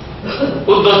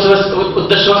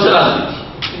 উদ্দেশ্য হচ্ছে রাজনীতি,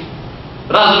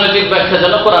 রাজনৈতিক ব্যাখ্যা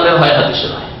যেন কোরআনের হয়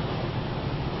হাদিসের হয়।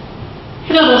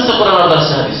 এটা দার্সে কোরআন আর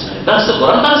দার্সে হাদিস নয়, দার্সে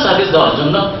কোরআন দার্সে হাদিস দেওয়ার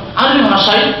জন্য আরবি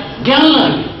ভাষায় জ্ঞান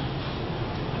লাগবে।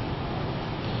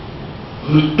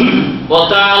 ওয়া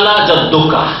তাআলা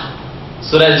জাদ্দুকা,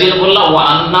 সূরা জিন বললাম ওয়া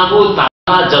আন্নাহু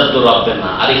তাআলা জাদ্দু রাব্বিনা,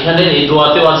 আর এখানে এই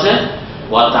দোয়াতেও আছে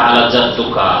ওয়া তাআলা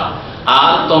জাদ্দুকা,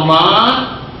 আর তোমার,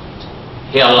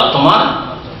 হে আল্লাহ তোমার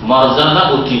মর্যাদা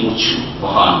অতি উঁচু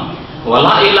মহান,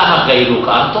 ওয়ালা ইলাহা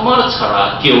গায়রুকা, আর তোমার ছাড়া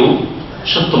কেউ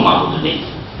সত্য মাবুদ নেই।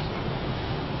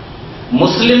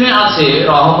 মুসলিমে আছে,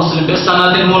 রাওয়াহু মুসলিম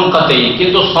বিসানাদিন মুনকাতি,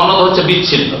 কিন্তু সনদ হচ্ছে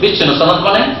বিচ্ছিন্ন। বিচ্ছিন্ন সনদ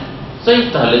মানে সহিহ,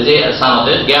 তাহলে যে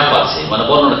সনদের গ্যাপ আছে, মানে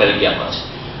বর্ণনাকারী গ্যাপ আছে।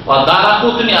 ওয়া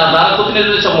দারাকুতনি, আর দারাকুতনি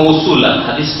রয়েছে মৌসুলান,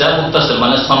 হাদিসটা মুত্তাসিল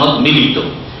মানে সনদ মিলিত।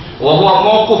 ওয়া হুয়া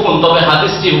মাওকুফুন, তবে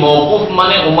হাদিসটি মাওকুফ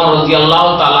মানে ওমর রাদিয়াল্লাহু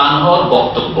তাআলা আনহুর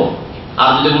বক্তব্য। আর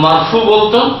যদি মারফু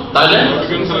বলতো তাহলে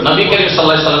নবী করিম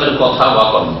সাল্লাল্লাহু আলাইহি সাল্লামের কথা বা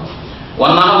কর্ম। ওয়া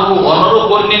নাহু, অনুরূপ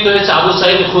বর্ণিত হয়েছে আবু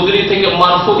সাঈদ খুদরি থেকে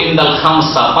মারফু ইনদাল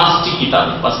খামসা, পাঁচটি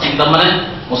কিতাবে। পাঁচটি কিতাব মানে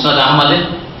মুসনাদ আহমদে,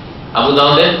 আবু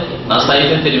দাউদে,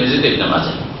 নাসাঈতে, তিরমিজিতে, ইবনে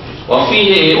মাজাহ। ওয়া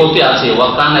ফিহি, ওতে আছে ওয়া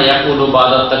কানা ইয়াকুলু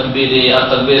বাদা তাকবীরে, আর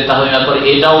তাকবীরে তাহরিমের পর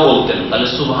এটাও বলতেন। তাহলে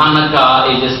সুবহানাকা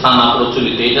এই যে স্থানা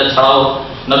প্রচলিত, এটা ছাড়াও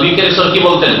নবী করিম সাল্লাল্লাহু আলাইহি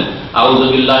বলতেন আউযু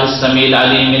বিল্লাহিস সামিল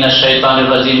আলিম মিনাশ শাইতানির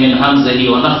রাজিম মিন হামজিহি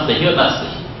ওয়া নাফসিহি ওয়া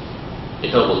নাফসিহি,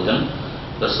 এটাও বলতেন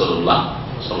রাসূলুল্লাহ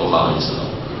সাল্লাল্লাহু আলাইহি ওয়াসাল্লাম।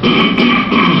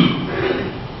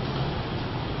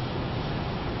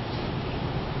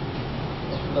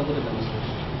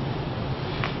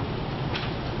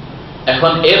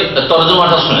 এখন এর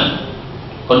তরজমাটা শুনেন,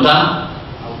 কোনটা?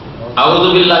 আউযু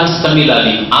বিল্লাহিস সামিল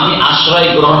আলিম, আমি আশ্রয়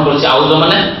গ্রহণ করছি। আউযু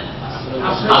মানে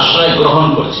আশ্রয় গ্রহণ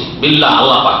করছি, বিল্লাহ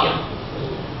আল্লাহ পাকের,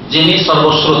 যিনি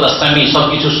সর্বশ্রোতা, সামি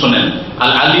সবকিছু শুনেন,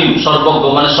 আল আলিম সর্বজ্ঞ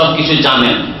মানে সবকিছু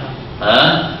জানেন। হ্যাঁ,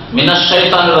 মিনাশ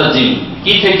শাইতানির রাজিম,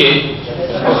 কি থেকে?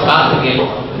 কার থেকে?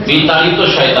 বিতাড়িত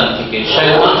শয়তান থেকে।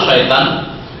 শয়তান শয়তান,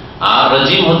 আর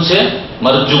রাজিম হচ্ছে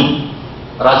মারজুম।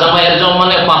 রাজামা এরজম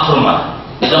মানে পাথর মারা,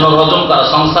 এজন্য রজম করা,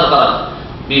 সংসার করা।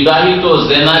 বিবাহিত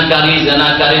জেনাকারী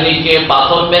জেনাকারিনীকে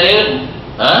পাথর মেরে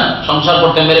সংসার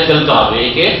করতে মেরে ফেলতে হবে,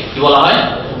 একে কি বলা হয়?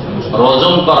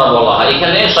 রজম করা বলা হয়।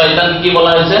 এখানে শয়তানকে কি বলা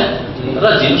হয়েছে?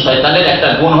 রাজিম। শয়তানের একটা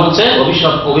গুণ হচ্ছে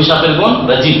অভিশাপের গুণ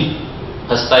রাজিম।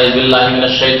 ফাস্তাইজ বিল্লাহি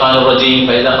মিনাশ শাইতানির রাজিম,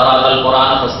 ফাইযা ক্রাআতাল কুরআন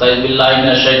ফাস্তাইজ বিল্লাহি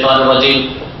মিনাশ শাইতানির রাজিম,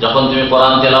 যখন তুমি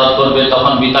কোরআন তেলাওয়াত করবে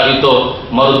তখন বিতাড়িত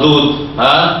মরদুদ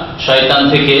শয়তান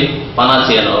থেকে পানা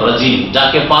চেয়ে নাও। রাজিম,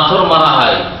 যাকে পাথর মারা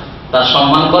হয় তার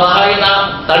সম্মান করা হয় না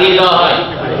তাড়িয়ে দেওয়া হয়?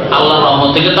 আল্লাহর রহমত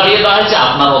থেকে তাড়িয়ে দেওয়া হয়েছে,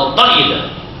 আপনারও তাড়িয়ে দেন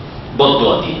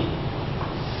বদদুয়া দিয়ে।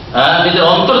 নিজের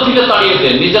অন্তর থেকে তাড়িয়ে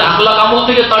দেন, নিজের আখলাক আমল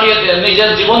থেকে তাড়িয়ে দেন, নিজের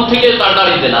জীবন থেকে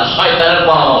তাড়িয়ে দেন। আর শয়তানের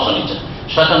পরামর্শ নিচ্ছেন।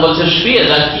 শয়তান বলছে শুয়ে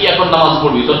যা, কি এখন নামাজ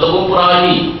পড়বি? তোর তো ঘুম পুরা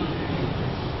হয়নি।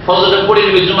 ফজরে পড়ে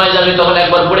নিবি, জুমায় যাবি তখন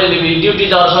একবার পড়ে নিবি, ডিউটি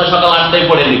যাওয়ার সময় সকাল 8টায়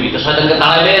পড়ে নিবি। তো শয়তানকে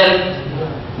তাড়াইবেন?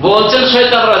 বলছেন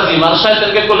শয়তান রাজিম, আর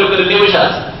শয়তানকে কোলে করে নিয়ে বসে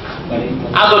আছে,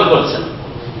 আদর করছেন।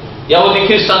 ইহুদি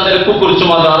খ্রিস্টানদের কুকুর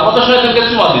চুমা দেওয়ার মতো শয়তানকে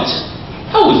চুমা দিচ্ছে।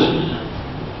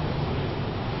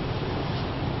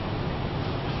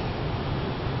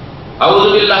 আউযু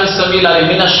বিল্লাহিস সামিল আলিম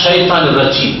মিনাশ শাইতানির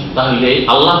রাজিম, তাহলে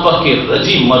আল্লাহ পাকের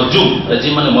রাজিম, মারজুম,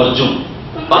 রাজিম মানে মারজুম,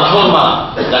 পাথর মারা,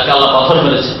 যাকে আল্লাহ পাথর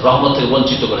মেরেছে, রহমত থেকে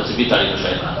বঞ্চিত করেছে, বিতাড়িত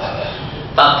শয়তান,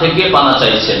 তার থেকে পানা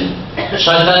চাইছেন।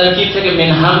 শয়তানের কি থেকে? মিন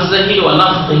হামজিহি ওয়া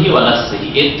নাফসিহি ওয়া নাফসিহি।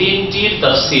 এই তিনটির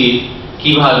তাফসীর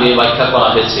কিভাবে ব্যাখ্যা করা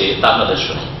হয়েছে তা আপনাদের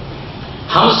শুনি।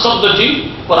 হামজ শব্দটি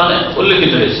কোরআনে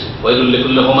উল্লেখিত হয়েছে, ওয়াইলুল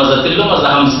লিকুল্লি হুমাযাতিল লুমাযা,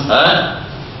 হামজ।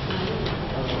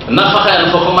 নাফাখা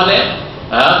ইয়ানফাখু মানে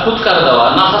ফুৎকার দেওয়া,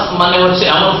 নাফাস মানে হচ্ছে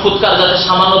এমন ফুৎকার যাতে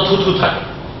সামান্য থুথু থাকে।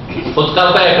 ফুৎকার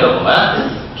তো একরকম,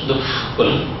 শুধু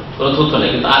করলেন, কোনো থুথু নেই,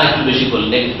 কিন্তু আরেকটু বেশি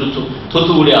করলেন, একটু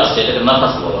থুথু উড়ে আসছে, এটাকে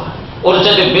নাফাস বলা হয়। ওর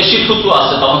যাতে বেশি থুতু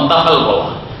আসছে তখন তাফাল বলা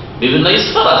হয়। বিভিন্ন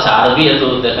স্তর আছে, আরবি এত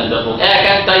দেখেন ব্যাপক, এক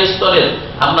একটা স্তরের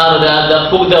আপনার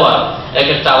ফুক দেওয়ার এক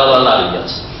একটা আলাদা আলাদা আরবি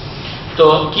আছে। তো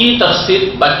কি তাফসীর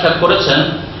ব্যাখ্যা করেছেন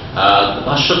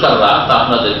ভাষ্যকাররা তা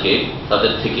আপনাদেরকে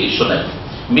তাদের থেকে শোনাই।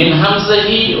 মিন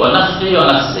হামজিহি ওয়া নাফসিহি ওয়া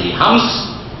নাফসিহি, হামস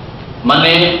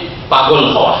মানে পাগল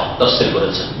হওয়া তাফসীর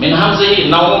করেছেন। মিন হামজিহি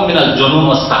নাওম মিনাল জুনুন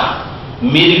ওয়াস সাহ,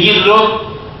 মির্গির রোগ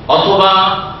অথবা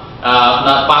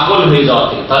আপনার পাগল হয়ে যাওয়া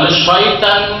থেকে। তাহলে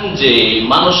শয়তান যে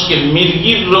মানুষকে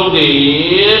মির্গির রোগে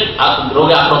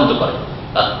আক্রান্ত করে,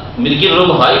 মির্গির রোগ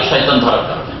হয় শয়তান ধরার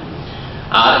কারণে।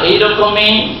 আর এইরকমই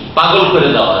পাগল করে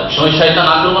দেওয়া হয়, সময় শয়তান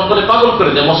আক্রমণ করে পাগল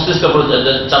করে দেয়, মস্তিষ্কের উপর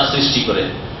চাপ সৃষ্টি করে।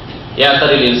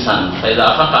 ইয়াতারিল ইনসান ফাইদা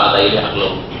আফাকা আলাইহি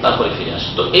আকলুহু, তারপরে ফিরে আসে।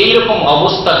 তো এইরকম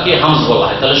অবস্থাকে হামজ বলা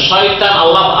হয়। তাহলে শয়তান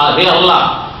হে আল্লাহ,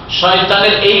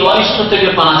 শয়তানের এই অনিষ্ট থেকে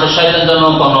পানা আছে। শয়তান যেন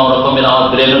কোন রকমের আমার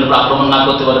ব্রেনের উপর আক্রমণ না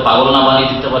করতে পারে, পাগল না বানিয়ে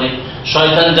দিতে পারে।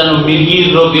 শয়তান যেন মির্গির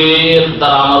রোগের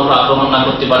দ্বারা আমার উপর আক্রমণ না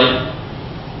করতে পারে।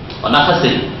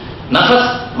 নাফাসে, নাফাস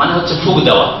মানে হচ্ছে ফুঁক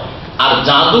দেওয়া। আর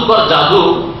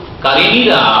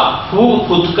জাদুকারিনীরা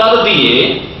ফুৎকার দিয়ে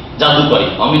জাদু করে।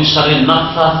 অমিন শাররিন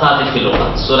নাফাসাতি ফিল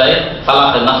উকাদ, সূরা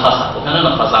ফালাক নাফাসা, ওখানে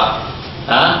নাফাসা।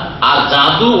 আর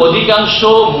জাদু অধিকাংশ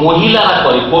মহিলারা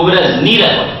করে, কবিরাজনীরা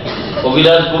করে।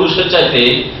 কবিরাজ পুরুষের চাইতে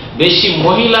বেশি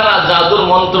মহিলারা জাদুর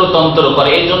মন্ত্র তন্ত্র করে।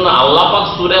 এই জন্য আল্লাহ পাক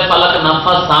সূরা ফালাক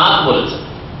নাফাসাত বলেছেন,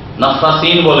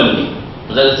 নাফাসিন বলেননি।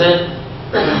 বুঝা গেছে?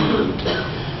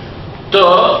 তো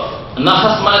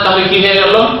নাফাস মানে তাহলে কি হয়ে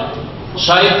গেল?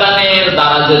 শয়তানের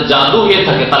দ্বারা যে জাদু হয়ে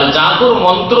থাকে, তাহলে জাদুর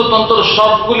মন্ত্রতন্ত্র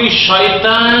সবগুলি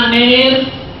শয়তানের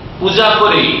পূজা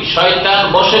করে, শয়তান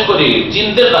বশে করে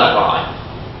জিনদের দ্বারা করা হয়।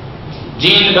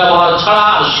 জিন ব্যবহার ছাড়া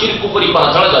আর শিরক কুফরি করা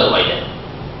ছাড়া জাদু হয় না।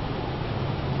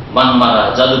 বান মারা,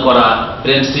 জাদু করা,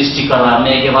 প্রেম সৃষ্টি করা,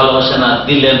 মেয়েকে ভালোবাসে না,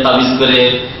 দিলেন তাবিজ করে,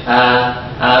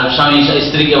 স্বামী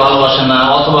স্ত্রীকে ভালোবাসে না,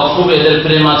 অথবা খুব এদের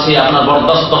প্রেম আছে আপনার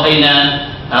বরদাস্ত হয় না।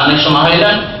 অনেক সময় হয় না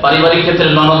পারিবারিক ক্ষেত্রে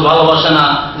ননদ ভালোবাসে না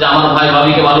যে আমার ভাই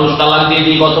ভাবিকে ভালোবাসে, তালাক দিয়ে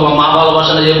দিই, অথবা মা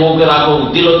ভালোবাসে না যে বউকে রাখো,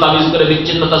 দিল তাবিজ করে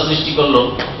বিচ্ছিন্নতা সৃষ্টি করলো।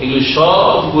 এগুলি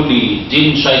সবগুলি জিন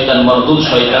শয়তান, মরদুদ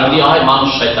শয়তান দিয়ে হয়, মানুষ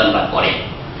শয়তানরা করে।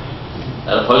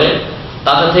 তার ফলে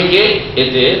তাদের থেকে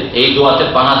এদের এই দোয়াতে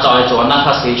পানা চাওয়া হয়েছে।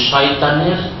 অনাফাস এই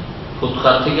শয়তানের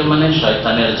ফুৎকার থেকে, মানে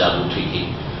শয়তানের জাদু থেকে।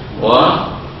 ও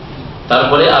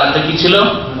তারপরে আর একটা কি ছিল,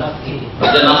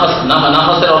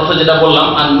 নাফাসের অর্থ যেটা বললাম,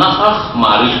 আর নাফাস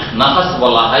মারিক, নাফাস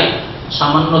বলা হয়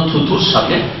সামান্য থুতুর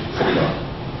সাথে ফুক দেওয়া।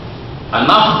 আর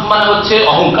নাফাস মানে হচ্ছে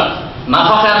অহংকার।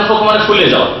 নাফাস মানে ফুলে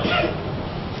যাওয়া।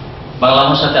 বাংলা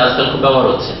ভাষাতে আজকাল খুব ব্যবহার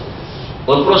হচ্ছে।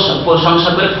 ওর প্রশংসা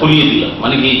করে ফুলিয়ে দিল,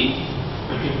 মানে কি?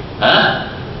 হ্যাঁ,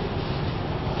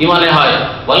 কি মানে হয়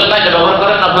বলে না, এটা ব্যবহার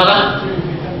করেন আপনারা?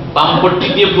 পাম্পটি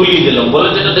দিয়ে ফুলিয়ে দিলাম বলে,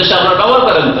 যেটা দেশে আপনারা ব্যবহার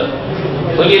করেন, তো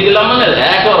ফুলিয়ে দিলাম মানে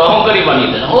একেবারে অহংকারী বানিয়ে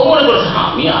দিলাম। ও মনে করছে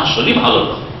আমি আসলেই ভালো,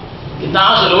 কিন্তু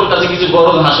আসলে ওর কাছে কিছু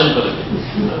গরজ হাসিল করে।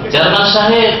 চেয়ারম্যান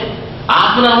সাহেব,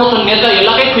 আপনার মতো নেতা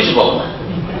এলাকায় খুঁজে পাবো না।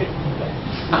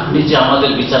 আপনি যে আমাদের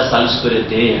বিচার সালিশ করে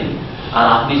দেন, আর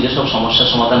আপনি যেসব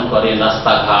সমস্যার সমাধান করেন,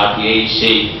 রাস্তাঘাট এই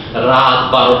সেই, রাত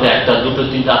 12টা 1টা 2টো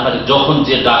 3টা আপনার যখন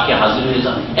যে ডাকে হাজির হয়ে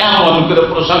যান, এমন করে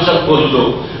প্রশংসা করলো।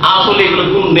 আসলে এগুলো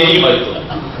গুণ নেই, হয়তো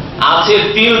আছে,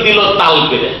 তিল দিল তাল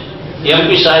করে।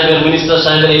 এমপি সাহেবের, মিনিস্টার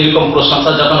সাহেবের এইরকম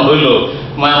প্রশংসা যখন হইল,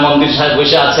 মায়া মন্দির সাহেব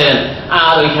বসে আছেন,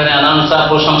 আর ওইখানে অ্যানাউন্সার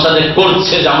প্রশংসা যে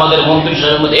করছে যে আমাদের মন্ত্রী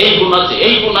সাহেবের মধ্যে এই গুণ আছে,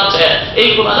 এই গুণ আছে, এই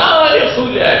গুণ আছে, আরে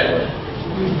ফুলে একেবারে।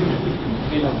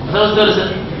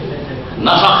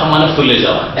 নাফাখ মানে ফুলে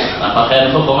যাওয়া, নাফাখা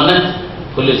মানে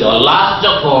ফুলে যাওয়া। লাশ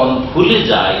যখন ফুলে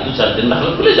যায়, 2-4 দিন না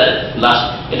হলে ফুলে যায় লাশ,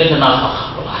 এটাকে নাফাখা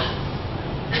বলা হয়।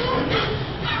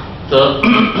 তো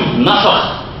নাফাখ,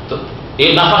 তো এই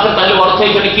নাফাখের তাহলে অর্থ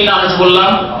এখানে কি না আছে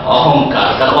বললাম? অহংকার।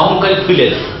 কারণ অহংকারী ফুলে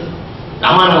যায়,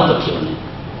 আমার মতো কেউ নেই।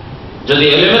 যদি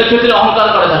এলেমের ক্ষেত্রে অহংকার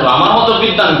করে থাকবে, আমার মতো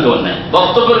বিদ্যান কেউ নেই।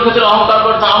 বক্তব্যের ক্ষেত্রে অহংকার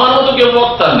করে থাকবে, আমার মতো কেউ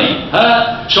বক্তা নেই। হ্যাঁ,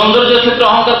 সৌন্দর্যের ক্ষেত্রে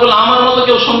অহংকার করলে আমার মতো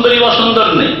কেউ সুন্দরী বা সুন্দর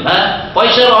নেই। হ্যাঁ,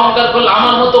 পয়সার অহংকার করলে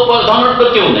আমার মতো ধনাঢ্য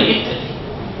কেউ নেই, ইত্যাদি।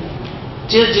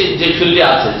 যে ফিল্ডে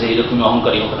আছে, যে এরকম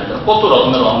অহংকারী হোক না, কত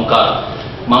রকমের অহংকার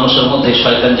মানুষের মধ্যে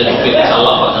শয়তান যে ঢুকে দিচ্ছে,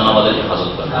 আল্লাহ পাক যেন আমাদের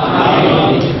হেফাজত করে।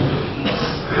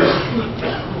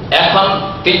 এখন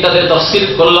 3টাতে তাফসীর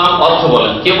করলাম, অর্থ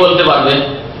বলেন, কে বলতে পারবে?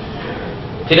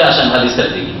 ফিরে আসেন হাদিসের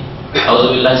দিকে। আউযু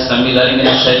বিল্লাহি সামিল আলিম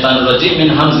মিনাশ শাইতানির রাজিম, মিন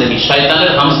হামজিহি,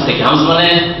 শয়তানের হামজ থেকে। হামজ মানে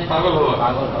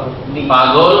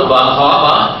পাগল বা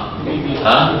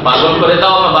পাগল করে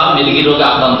দেওয়া বা মির্গি রোগে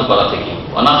আক্রান্ত করা থেকে।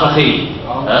 অনাফাখি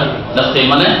নাফসেহি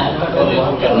মানে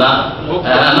না,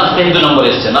 নাফসেহি 2 নম্বর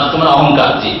এসছে। নাফস মানে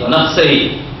অহংকার, জি। নাফসেহি,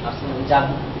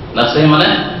 নাফসেহি মানে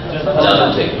জাদু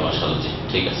থেকে। মাশাআল্লাহ, জি,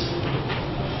 ঠিক আছে।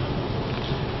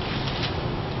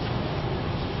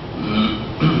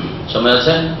 সময়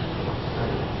আছে?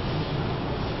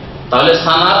 তাহলে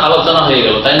সানার আলোচনা হয়ে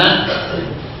গেল, তাই না?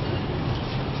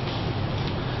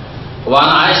 وعن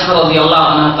عائشة رضي الله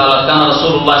عنها قالت كان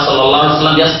رسول الله صلى الله عليه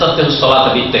وسلم يستفتح الصلاة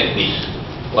بالتكبير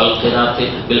والقراءة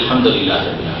بالحمد لله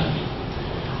رب العالمين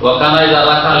وكان إذا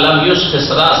ركع لم يشخص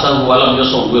رأسه ولم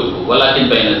يصوبه ولكن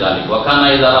بين ذلك وكان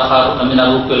إذا رفع من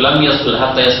الركوع لم يسجد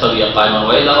حتى يستوي قائما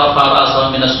وإذا رفع رأسه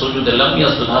من السجود لم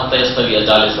يسجد حتى يستوي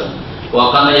جالسا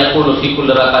وكان يقول في كل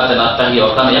ركعة التحية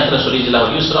وكان يفرش رجله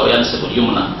اليسرى وينصب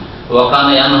اليمنى وكان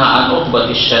ينهى عن عقبة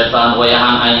الشيطان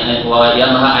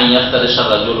وينهى أن يفترش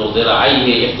الرجل ذراعيه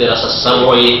افتراس السبع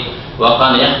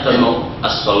وكان يختم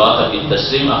الصلاة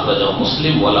بالتسليم أخرجه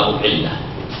مسلم وله علة।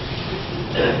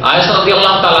 আয়েশা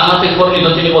রাদিয়াল্লাহু তাআলা আনহা থেকে বর্ণিত,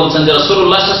 তিনি বলছেন যে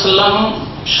রাসূলুল্লাহ সাল্লাল্লাহু আলাইহি ওয়াসাল্লাম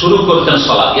শুরু করতেন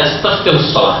সালাত, ইস্তাফতাহুস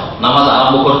সালাহ, নামাজ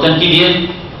আরম্ভ করতেন কি দিয়ে?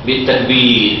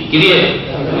 বিতাকবীর। কি দিয়ে?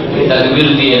 তাকবীর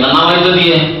দিয়ে। না নামাজ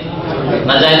দিয়ে,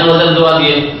 না জায়নামাজের দোয়া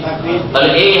দিয়ে? তাহলে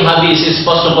এই হাদিস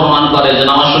স্পষ্ট প্রমাণ করে যে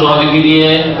নামাজ শুরু হবে কি দিয়ে?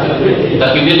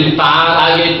 তাকবীর। তার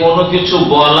আগে কোনো কিছু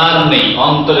বলার নেই,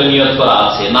 অন্তরে নিয়ত করা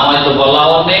আছে। নামাজ তো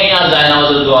বলাও নেই, আর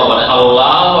জায়নামাজের দোয়া বলে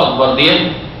আল্লাহু আকবার দিয়ে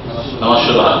নামাজ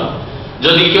শুরু হবে।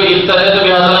 যদি কেউ ইফতারে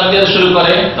বিহাজালাম দিয়ে শুরু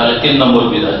করে তাহলে 3 নম্বর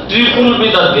বিদআত, ট্রিপল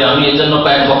বিদআত দিয়ে। আমি এই জন্য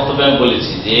কয়েক বক্তব্যে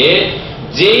বলেছি যে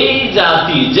যেই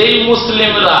জাতি, যেই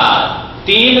মুসলিমরা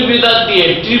 3 বিদআত দিয়ে,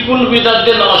 ট্রিপল বিদআত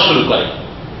দিয়ে নামাজ শুরু করে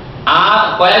আর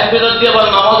কয়েক বিদআত দিয়ে আবার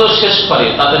নামাজও শেষ করে,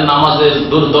 তাদের নামাজের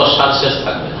দুর্দশার শেষ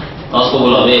থাকবে না। নামাজ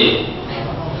কবুল হবে?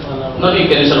 নবী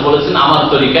করিম সাল্লাল্লাহু আলাইহি ওয়াসাল্লাম বলেছেন আমার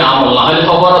তরিকায় আমল না হলে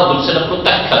খবর সেটা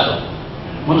প্রত্যাখ্যাত,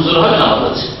 মঞ্জুর হবে না আমার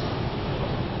কাছে।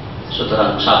 সুতরাং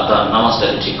সাবধান,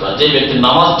 নামাজটাকে ঠিক করা। যে ব্যক্তি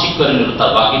নামাজ ঠিক করে নিল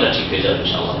তার বাকিটা ঠিক হয়ে যাবে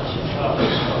ইনশাআল্লাহ।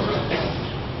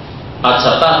 আচ্ছা,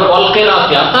 তারপর অল কিরাত,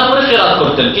 তারপরে কিরাত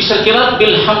করতেন। কিসের কিরাত?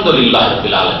 বিলহামদুলিল্লাহি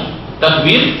রাব্বিল আলামিন।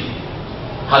 তাকবীর,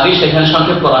 হাদিস এখানে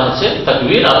সংক্ষেপ করা হয়েছে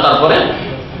তাকবীর, আর তারপরে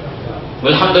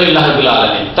আলহামদুলিল্লাহ রাব্বিল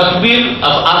আলামিন। তাকবীর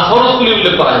আর ফরজগুলি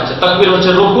উল্লেখ করা হয়েছে। তাকবীর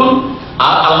হচ্ছে রুকুন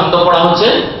আর আলহামদুলিল্লাহ পড়া হচ্ছে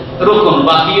রুকুন।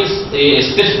 বাকি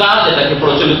ইস্তিফতা, যেটাকে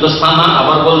প্রচলিত সানা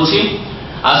আবার বলছি,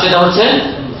 আর সেটা হচ্ছে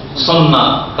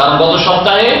সুন্নাত। কারণ গত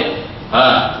সপ্তাহে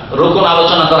রুকুন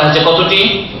আলোচনা করা হয়েছে কতটি?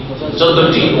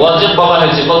 14টি। ওয়াজিব বলা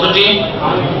হয়েছে কতটি?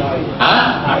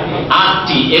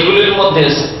 8টি। এগুলির মধ্যে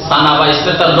সানা বা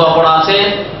ইস্তিফতার দোয়া পড়া আছে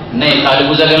নেই। তাহলে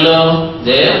বোঝা গেল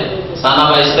যে সানা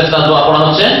বা ইস্তিফতার দোয়া পড়া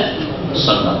হচ্ছে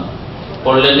সুন্নাত।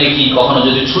 পড়লে নাকি কখনো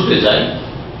যদি ছুটে যায়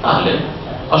তাহলে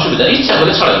অসুবিধা, ইচ্ছা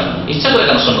করে ছাড়বেন না। ইচ্ছা করে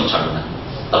কেন সুন্নাত ছাড়বে না?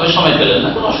 তবে সময় পেলেন না,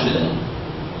 কোনো অসুবিধা নেই।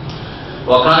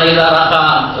 ওখানে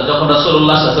যখন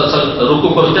রাসূলুল্লাহ সাল্লাল্লাহু আলাইহি ওয়াসাল্লাম রুকু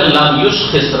করতেন লাম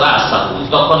ইউশখিস রাসাহু,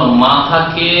 তখন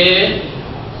মাথাকে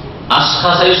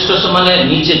আশখাস মানে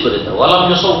নিচে করে দাও, ওয়ালাম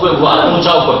ইউসাউবিহু, আর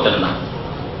উঁচাও করতেন না।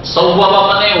 সাওয়াবা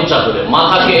মানে উঁচা করে,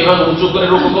 মাথাকে এভাবে উঁচু করে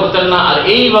রুকু করতেন না, আর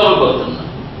এইভাবে করতেন না।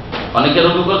 অনেকে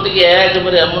রুকু করতে গিয়ে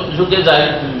একেবারে এমন ঝুঁকে যায়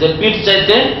যে পিঠ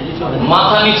চাইতে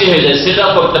মাথা নিচে হয়ে যায়, সেটা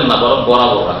করতেন না, বরং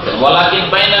বরাবর রাখতেন। ওয়ালাকিন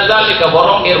বাইনা যালিকা,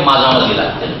 বরং এর মাঝামাঝি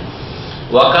রাখতেন।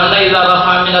 ওয়াকানা ইযা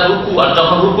রাফা মিনার রুকু, আর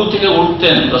যখন রুকু থেকে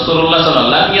উঠতেন রাসূলুল্লাহ সাল্লাল্লাহু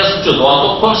আলাইহি ওয়াসাল্লাম লাম ইয়াসজুদ,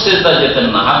 অতক্ষণ সিজদা যেতেন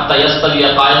না, হাত্তা ইয়াস্তাবিয়া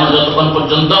কায়মান, যতক্ষণ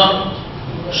পর্যন্ত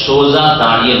সোজা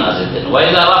দাঁড়িয়ে না যেতেন। ওয়া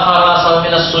ইযা রাফা রাসাহু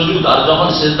মিনাস সুজুদ, আর যখন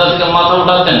সিজদা থেকে মাথা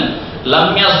উঠাতেন লাম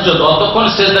ইয়াসজুদ, অতক্ষণ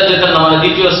সিজদা যেতেন না, মানে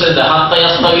দ্বিতীয় সিজদা, হাত্তা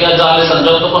ইয়াস্তাবিয়া জালিসান,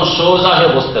 যতক্ষণ সোজা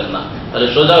হয়ে বসতেন না। তাহলে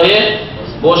সোজা হয়ে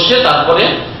বসে তারপরে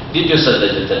দ্বিতীয় সিজদা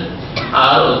যেতেন,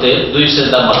 আর ওতে 2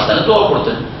 সিজদার মাঝখানে দোয়া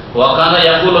পড়তেন। ওয়াকানা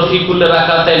ইয়াকুলু ফি কুল্লি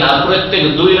রাকাতাইন, আর প্রত্যেক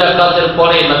 2 রাকাতের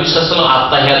পরে নবী সাল্লাল্লাহু আলাইহি ওয়াসাল্লাম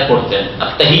আত্তাহিয়াত পড়তেন।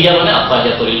 আত্তাহিয়া মানে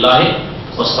আত্তাহিয়াতু লিল্লাহি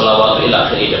ওয়াস সালাওয়াতু ইলা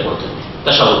আখিরি, এটা পড়তেন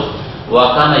তাশাহুদ।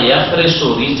 ওয়াকানা ইয়াফরিশু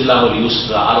রিজলাহুল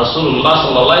ইউসরা, আর রাসূলুল্লাহ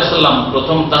সাল্লাল্লাহু আলাইহি ওয়াসাল্লাম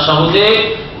প্রথম তাশাহুদে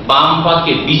বাম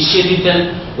পাকে বিছিয়ে দিতেন।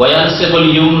 ওয়ায়ানসিবুল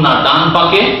ইউমনা, ডান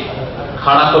পাকে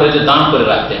খাড়া করে দাঁড় করে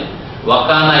রাখতেন।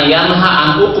 ওয়াকানা ইয়ানহা আন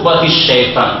উকবাতিশ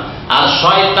শাইতান, আর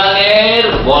শয়তানের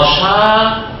বসা,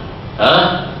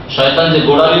 শয়তান যে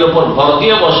গোড়ালির উপর ভর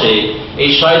দিয়ে বসে, এই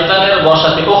শয়তানের বসা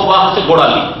থেকে, ওকবা হচ্ছে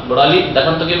গোড়ালি, গোড়ালি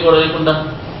দেখেন তো কি গোড়ালি কোনটা?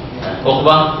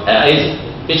 ওকবা, এই যে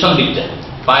পেছন দিকটা,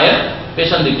 পায়ের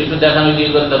পেছন দিকটা একটু দেখানো দিয়ে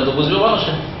করতে তো বুঝবে মানুষ।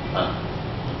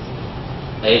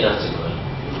 এইটা হচ্ছে গোড়ালি,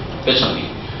 পেছন দিক।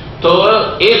 তো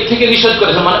এর থেকে নিষেধ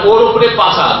করেছে, মানে ওর উপরে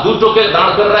পাছা দুটোকে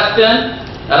দাঁড় করে রাখবেন,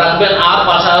 আর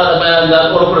পাছা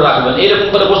ওর উপরে রাখবেন, এইরকম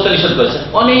করে বসতে নিষেধ করেছে।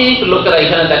 অনেক লোকেরা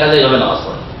এখানে দেখা যায় এভাবে নামাজ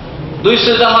পড়ে, 2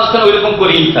 সিজদা মাঝখানে ওইরকম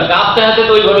করেই থাকে, আত্তাহিয়াতে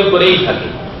তো ওইভাবে করেই থাকে।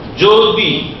 যদি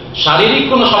শারীরিক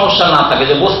কোনো সমস্যা না থাকে,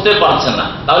 যে বসতে পারছে না,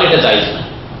 তাহলে এটা জায়েজ না।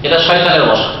 এটা শয়তানের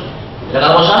বসা। এটা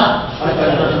কার বসা?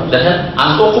 দেখেন,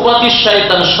 আনকুকুবাতি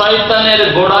শয়তান, শয়তানের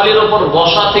গোড়ালির উপর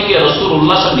বসা থেকে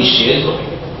রাসূলুল্লাহ নিষেধ করে।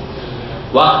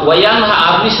 ওয়ায়ানহা,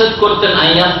 আর নিষেধ করতেন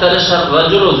আইয়াতারাশার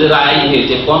রাজুলু যিরাইহি,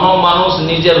 যে কোন মানুষ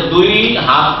নিজের দুই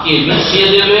হাতকে বিছিয়ে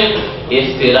দেবে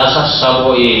ইফতিরাশাস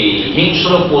সাবই,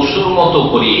 হিংস্র পশুর মতো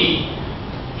করে।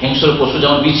 হিংস্র পশু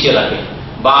যেমন বিছিয়ে রাখে,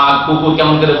 বাঘ কুকুর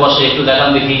কেমন করে বসে একটু দেখান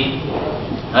দেখি।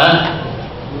 হ্যাঁ,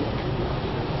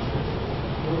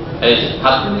 এই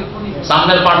হাত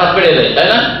সামনের পাটা পেড়ে দেয়, তাই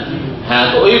না? হ্যাঁ,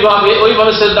 তো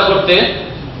ওইভাবে সিজদা করতে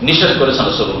নিষেধ করেছেন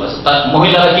রাসূলুল্লাহ। তার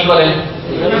মহিলারা কি করে?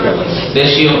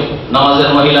 দেশীয় নামাজের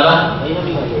মহিলারা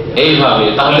এইভাবে,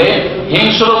 তাহলে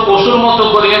হিংস্র পশুর মতো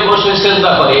করে বসে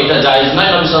সিজদা করে, এটা জায়েজ নয়,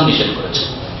 নবী সাল্লাল্লাহু নিষেধ করেছেন।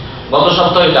 গত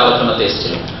সপ্তাহে এটা আলোচনাতে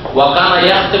এসেছিল। ওয়া কানা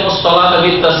ইয়াহতিমুস সালাতা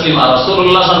বিতাসলিম, আর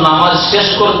রাসূলুল্লাহ নামাজ শেষ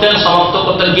করতেন, সমাপ্ত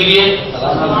করতেন কি দিয়ে?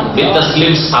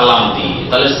 বিতাসলিম, সালাম দিয়ে।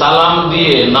 তাহলে সালাম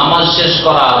দিয়ে নামাজ শেষ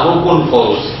করা রুকুন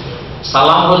ফরজ।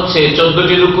 সালাম হচ্ছে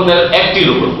 14টি রুকুনের একটি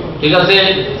রুকুন, ঠিক আছে?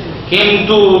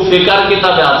 কিন্তু ফিকার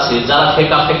কিতাবে আছে, যারা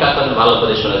ফিকা করেন ভালো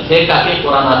করে শুনে, ফিকাকে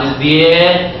কোরআন হাদিস দিয়ে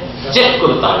চেক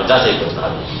করতে হবে, যাচাই করতে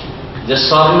হবে যে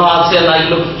স্বর্ণ আছে না,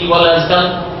 এগুলো কি বলে আজকাল?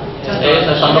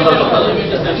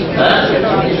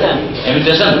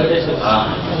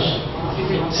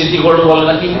 সিটি গোল্ড বলে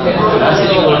নাকি?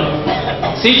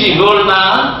 সিটি গোল্ড না,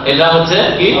 এটা হচ্ছে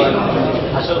কি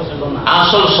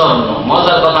আসল স্বর্ণ।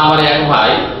 মজার কথা, আমার এক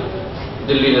ভাই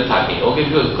দিল্লিতে থাকে, ওকে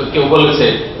কেউ বলেছে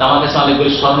আমার কাছে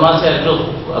অনেকগুলি স্বর্ণ আছে, একটু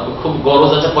খুব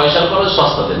গরজ আছে, পয়সার খরচ,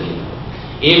 সস্তাতে দিয়ে।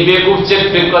 এই বেকুব চেক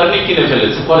পে করেনি, কিনে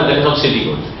ফেলেছে, পরে দেখে সব সিটি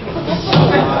গোল্ড।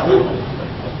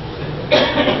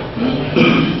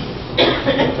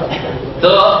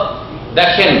 তো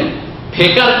দেখেন,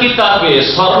 ফিকার কিতাবে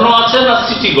স্বর্ণ আছে না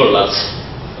সিটি গোল্ড আছে,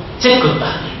 চেক করতে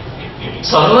হবে।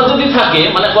 স্বর্ণ যদি থাকে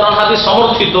মানে কোরআন হাদিস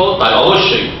সমর্থিত, তাহলে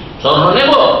অবশ্যই স্বর্ণ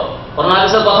নেব। কোরআন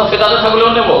হাদিসের কথা ফিকাতে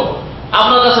থাকলেও নেব,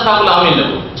 আপনার কাছে থাকলে আমি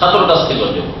নেব, ছাত্রের কাছ থেকেও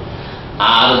নেব।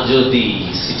 আর যদি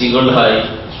সিটি গোল্ড হয়,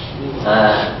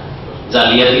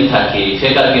 জালিয়াতি থাকে,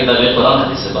 ফিকার কিতাবে কোরআন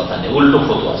হাদিসের কথা নেই, উল্টো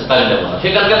ফতোয়া আছে, তাই নেব না।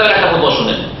 ফিকার কিতাবে একটা ফতোয়া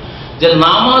শুনেন যে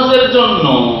নামাজের জন্য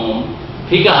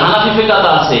ফিকা, হানাফি ফিকাতে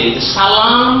আছে যে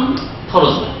সালাম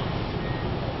ফরজ নয়,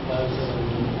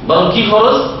 বরং কি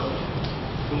ফরজ?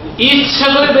 ইচ্ছা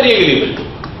করে বেরিয়ে গেলে বেরোবে,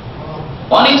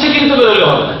 অনিচ্ছে কিন্তু বেরোলে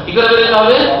হবে না। কি করে বেরোতে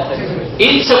হবে?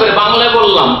 ইচ্ছা করে। বাংলায়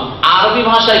বললাম, আরবি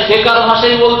ভাষায়, ফিকার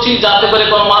ভাষায় বলছি, যাতে করে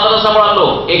কোন মাদ্রাসা পড়ার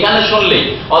লোক এখানে শুনলে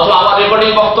অথবা আমার রেকর্ডিং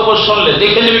বক্তব্য শুনলে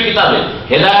দেখে নেবে কিতাবে,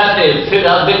 হেদায়াতে,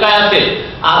 বেকায়াতে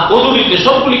আর কদুরিতে,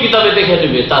 সবগুলি কিতাবে দেখে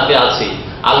নেবে, তাতে আছে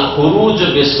আল খুরুজ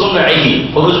বিসুনইহি,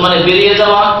 খুরুজ মানে বেরিয়ে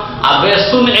যাওয়া, আর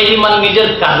বিসুনইহি মানে নিজের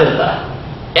কাজের দ্বারা।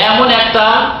 এমন একটা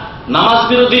নামাজ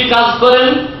বিরোধী কাজ করেন,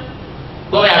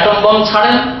 কোন অ্যাটম বম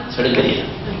ছাড়েন, ছেড়ে বেরিয়ে যান,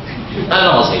 তাহলে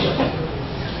নামাজ হয়ে যাবে।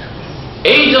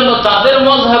 এই জন্য তাদের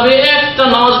মাযহাবে একটা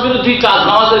নামাজ বিরোধী কাজ,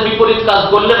 নামাজের বিপরীত কাজ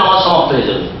করলে নামাজ সমাপ্ত হয়ে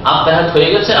যাবে, আত্তাহিয়াত হয়ে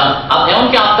গেছে।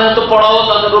 এমনকি আত্তাহিয়াত পড়াও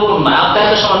তাদের রুকুন না,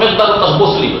 আত্তাহিয়াতের সময় মেকদারুল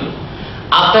তাসবিহ হলো,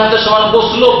 আত্তাহিয়াতের সময়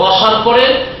বসলো, বসার পরে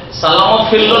সালামও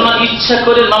ফিরল না, ইচ্ছা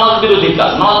করে নামাজ বিরোধী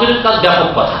কাজ। নামাজ বিরোধী কাজ ব্যাপক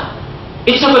কথা,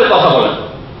 ইচ্ছা করে কথা বলেন,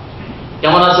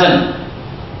 কেমন আছেন,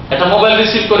 একটা মোবাইল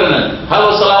রিসিভ করে নেন, হ্যালো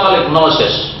সালাম আলাইকুম, নামাজ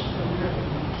শেষ।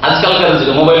 আজকালকার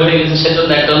যুগে মোবাইল হয়ে গেছে,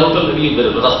 সেজন্য একটা নতুন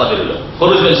বেরোলো, রাস্তা বেরোলো,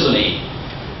 খরচ বেশ নেই।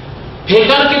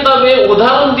 ফিকার কিতাবে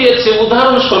উদাহরণ দিয়েছে,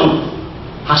 উদাহরণস্বরূপ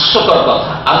হাস্যকর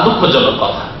কথা আর দুঃখজনক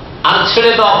কথা আর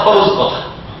ছেড়ে দেওয়া ফরজ কথা।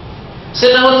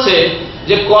 সেটা হচ্ছে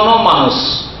যে কোন মানুষ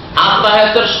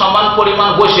আত্তাহিয়াতের সমান পরিমাণ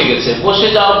বসে গেছে, বসে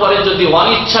যাওয়ার পরে যদি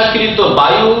অনিচ্ছাকৃত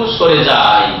বায়ু সরে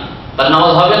যায়, তার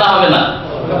নামাজ হবে না? হবে না?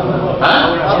 হ্যাঁ,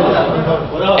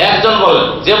 একজন বলেন,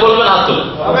 যে বলবেন হাত তুলেন।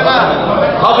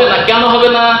 হবে না। কেন হবে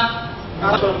না?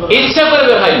 ইচ্ছা করে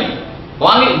বের হয়নি।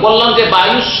 আমি বললাম যে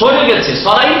বায়ু সরে গেছে,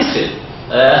 সরাই দিছে।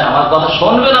 আমার কথা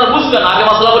শুনবেন আর বুঝবেন, আগে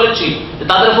মাসলা বলেছি,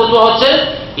 তাদের ফতোয়া হচ্ছে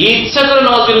ইচ্ছা করে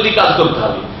নামাজ বিরোধী কাজ করতে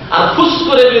হবে, আর ফুস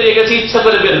করে বেরিয়ে গেছে, ইচ্ছা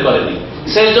করে বের করেনি,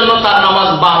 সেই জন্য তার নামাজ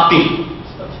বাতিল,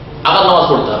 আবার নামাজ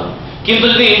পড়তে হবে। কিন্তু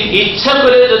যদি ইচ্ছা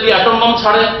করে যদি অ্যাটম বম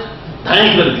ছাড়ে, ধাই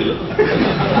করে দিল,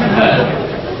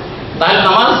 তাহলে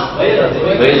নামাজ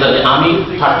হয়ে যাবে। আমি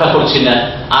ঠাট্টা করছি না,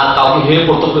 আর কাউকে ভেবে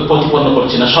প্রতিপন্ন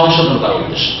করছি না, সংশোধন করার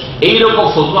উদ্দেশ্য। এইরকম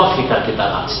ফতোয়া ফিকার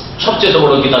কিতাব আছে, সবচেয়ে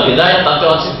বড় কিতাব হিদায়াত, তাতে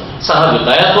আছে সাহাবী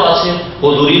হিদায়াতও আছে,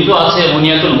 কদুরিতেও আছে,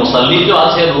 মুনিয়াতুল মুসাল্লিতেও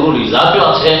আছে, নুরুল ইজাতেও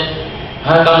আছে,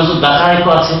 হ্যাঁ, কামসুদ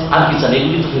দাকায়েকও আছে। আর কি জানেন,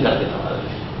 এগুলি তো ফিকার কিতাব।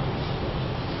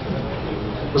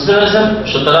 বুঝতে পেরেছেন?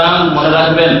 সুতরাং মনে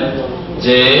রাখবেন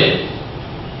যে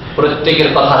প্রত্যেকের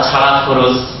কথা ছাড়া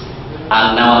ফরজ, আর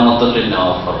নেওয়ার মতো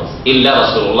নেওয়া ফরজ। ইল্লা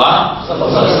রাসূলুল্লাহ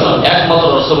সাল্লাল্লাহু আলাইহি ওয়াসাল্লাম, একমাত্র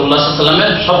রাসূলুল্লাহ সাল্লাল্লাহু আলাইহি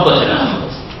ওয়াসাল্লামের সব কথা নেওয়া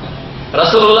ফরজ।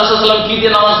 রাসূলুল্লাহ সাল্লাল্লাহু আলাইহি ওয়াসাল্লাম কি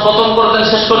দিয়ে নামাজ খতম করতেন,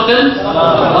 শেষ করতেন?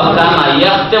 কানা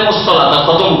ইয়াহতিমুস সালাত,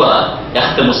 খতম করা,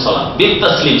 ইয়াহতিমুস সালাত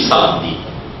বিতাসলিম, সালাম দিয়ে।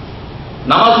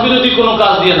 নামাজ বিরোধী কোনো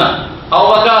কাজ দিয়ে না। আবু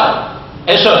বকর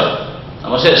এসো,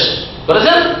 নামাজ শেষ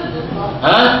করেছেন?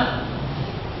 হ্যাঁ,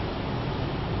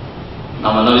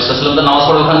 আমার নবী সাল্লাল্লাহু আলাইহি ওয়াসাল্লাম নামাজ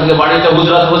পড়ে ওখান থেকে বাড়িতে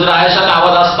হুজরাত হুজরা আয়েশাকে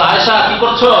আওয়াজ আসতো, আয়েশা কি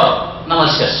করছো? নামাজ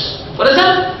শেষ করেছেন?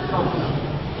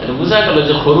 এটা বোঝা গেল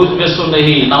যে খরুজ বেসুন নেই,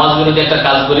 নামাজ বিরোধী একটা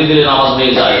কাজ করে দিলে নামাজ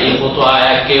হয়ে যায়, এই ফতোয়া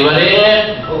একেবারে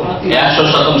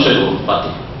 100%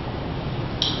 পাতি।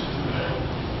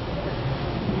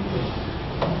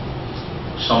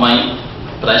 সময়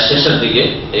প্রায় শেষের দিকে,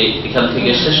 এখান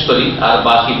থেকে শেষ করি। আর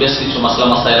বাকি বেশ কিছু মাসলা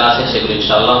মাসাইল আছে, সেগুলো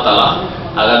ইনশাআল্লাহ তাআলা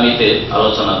আগামীতে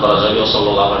আলোচনা করা যাবে।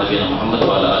 সাল্লাল্লাহু আলাইহি ওয়া মুহাম্মদ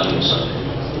ওয়া আলা আলিহি ওয়া সাল্লাম।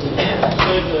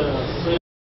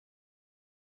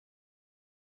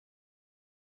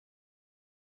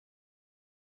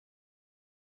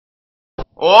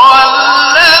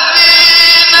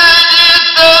 والذين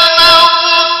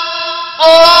اجتنبوا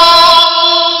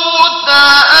الطاغوت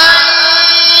أن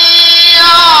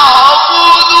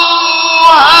يعبدوها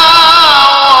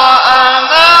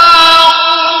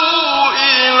وأنابوا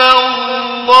إلى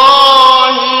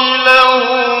الله لهم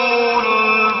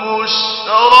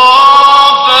البشرى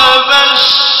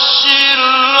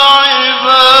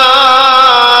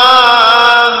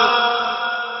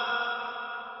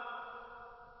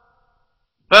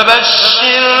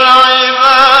فبشر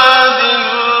عباد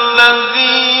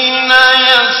الذين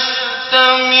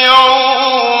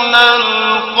يستمعون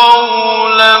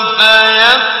القول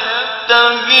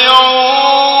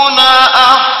فيتبعون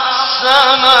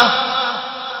أحسنه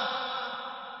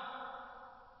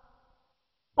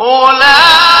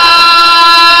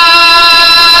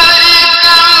أولئك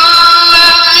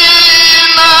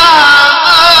الذين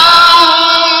هداهم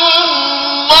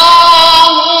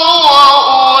الله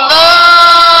وأولئك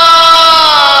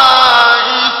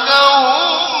هم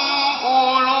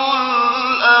أولو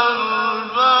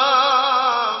الألباب।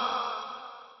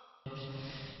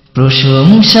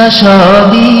 প্রশংসা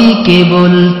সবই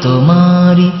কেবল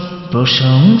তোমারি,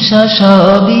 প্রশংসা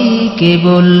সবই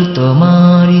কেবল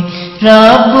তোমারি,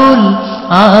 রাব্বুল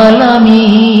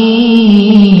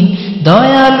আলামিন।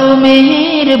 দয়ালু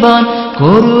মেহেরবান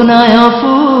করুণায়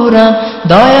অফুরান,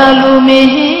 দয়ালু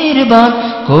মেহেরবান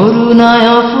করুণায়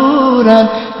অফুরান,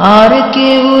 আর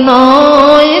কেউ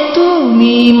নয়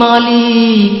তুমি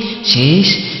মালিক শেষ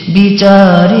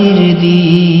বিচারের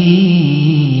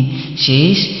দিন,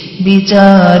 শেষ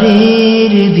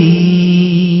বিচারের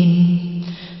দিন।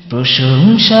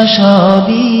 প্রশংসা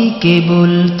সবই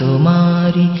কেবল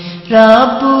তোমারি,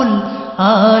 রাব্বুল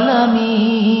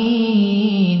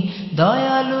আলামিন। দয়া